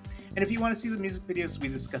Socket. And if you want to see the music videos we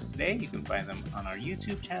discussed today, you can find them on our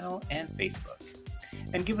YouTube channel and Facebook.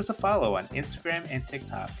 And give us a follow on Instagram and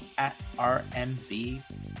TikTok at RMB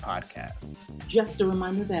Podcast. Just a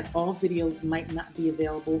reminder that all videos might not be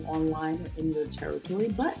available online or in your territory,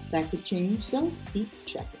 but that could change, so keep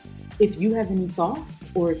checking. If you have any thoughts,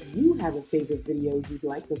 or if you have a favorite video you'd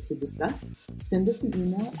like us to discuss, send us an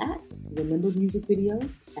email at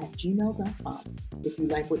remembermusicvideos@gmail.com. If you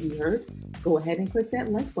like what you heard, go ahead and click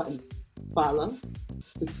that like button. Follow,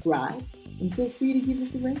 subscribe, and feel free to give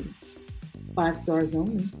us a rating. 5 stars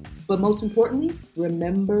only. But most importantly,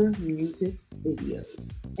 remember music videos.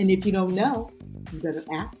 And if you don't know, you better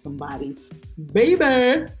ask somebody.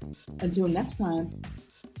 Baby! Until next time,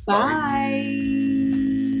 bye!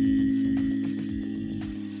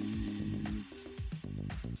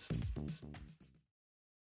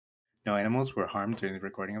 No animals were harmed during the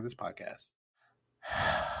recording of this podcast.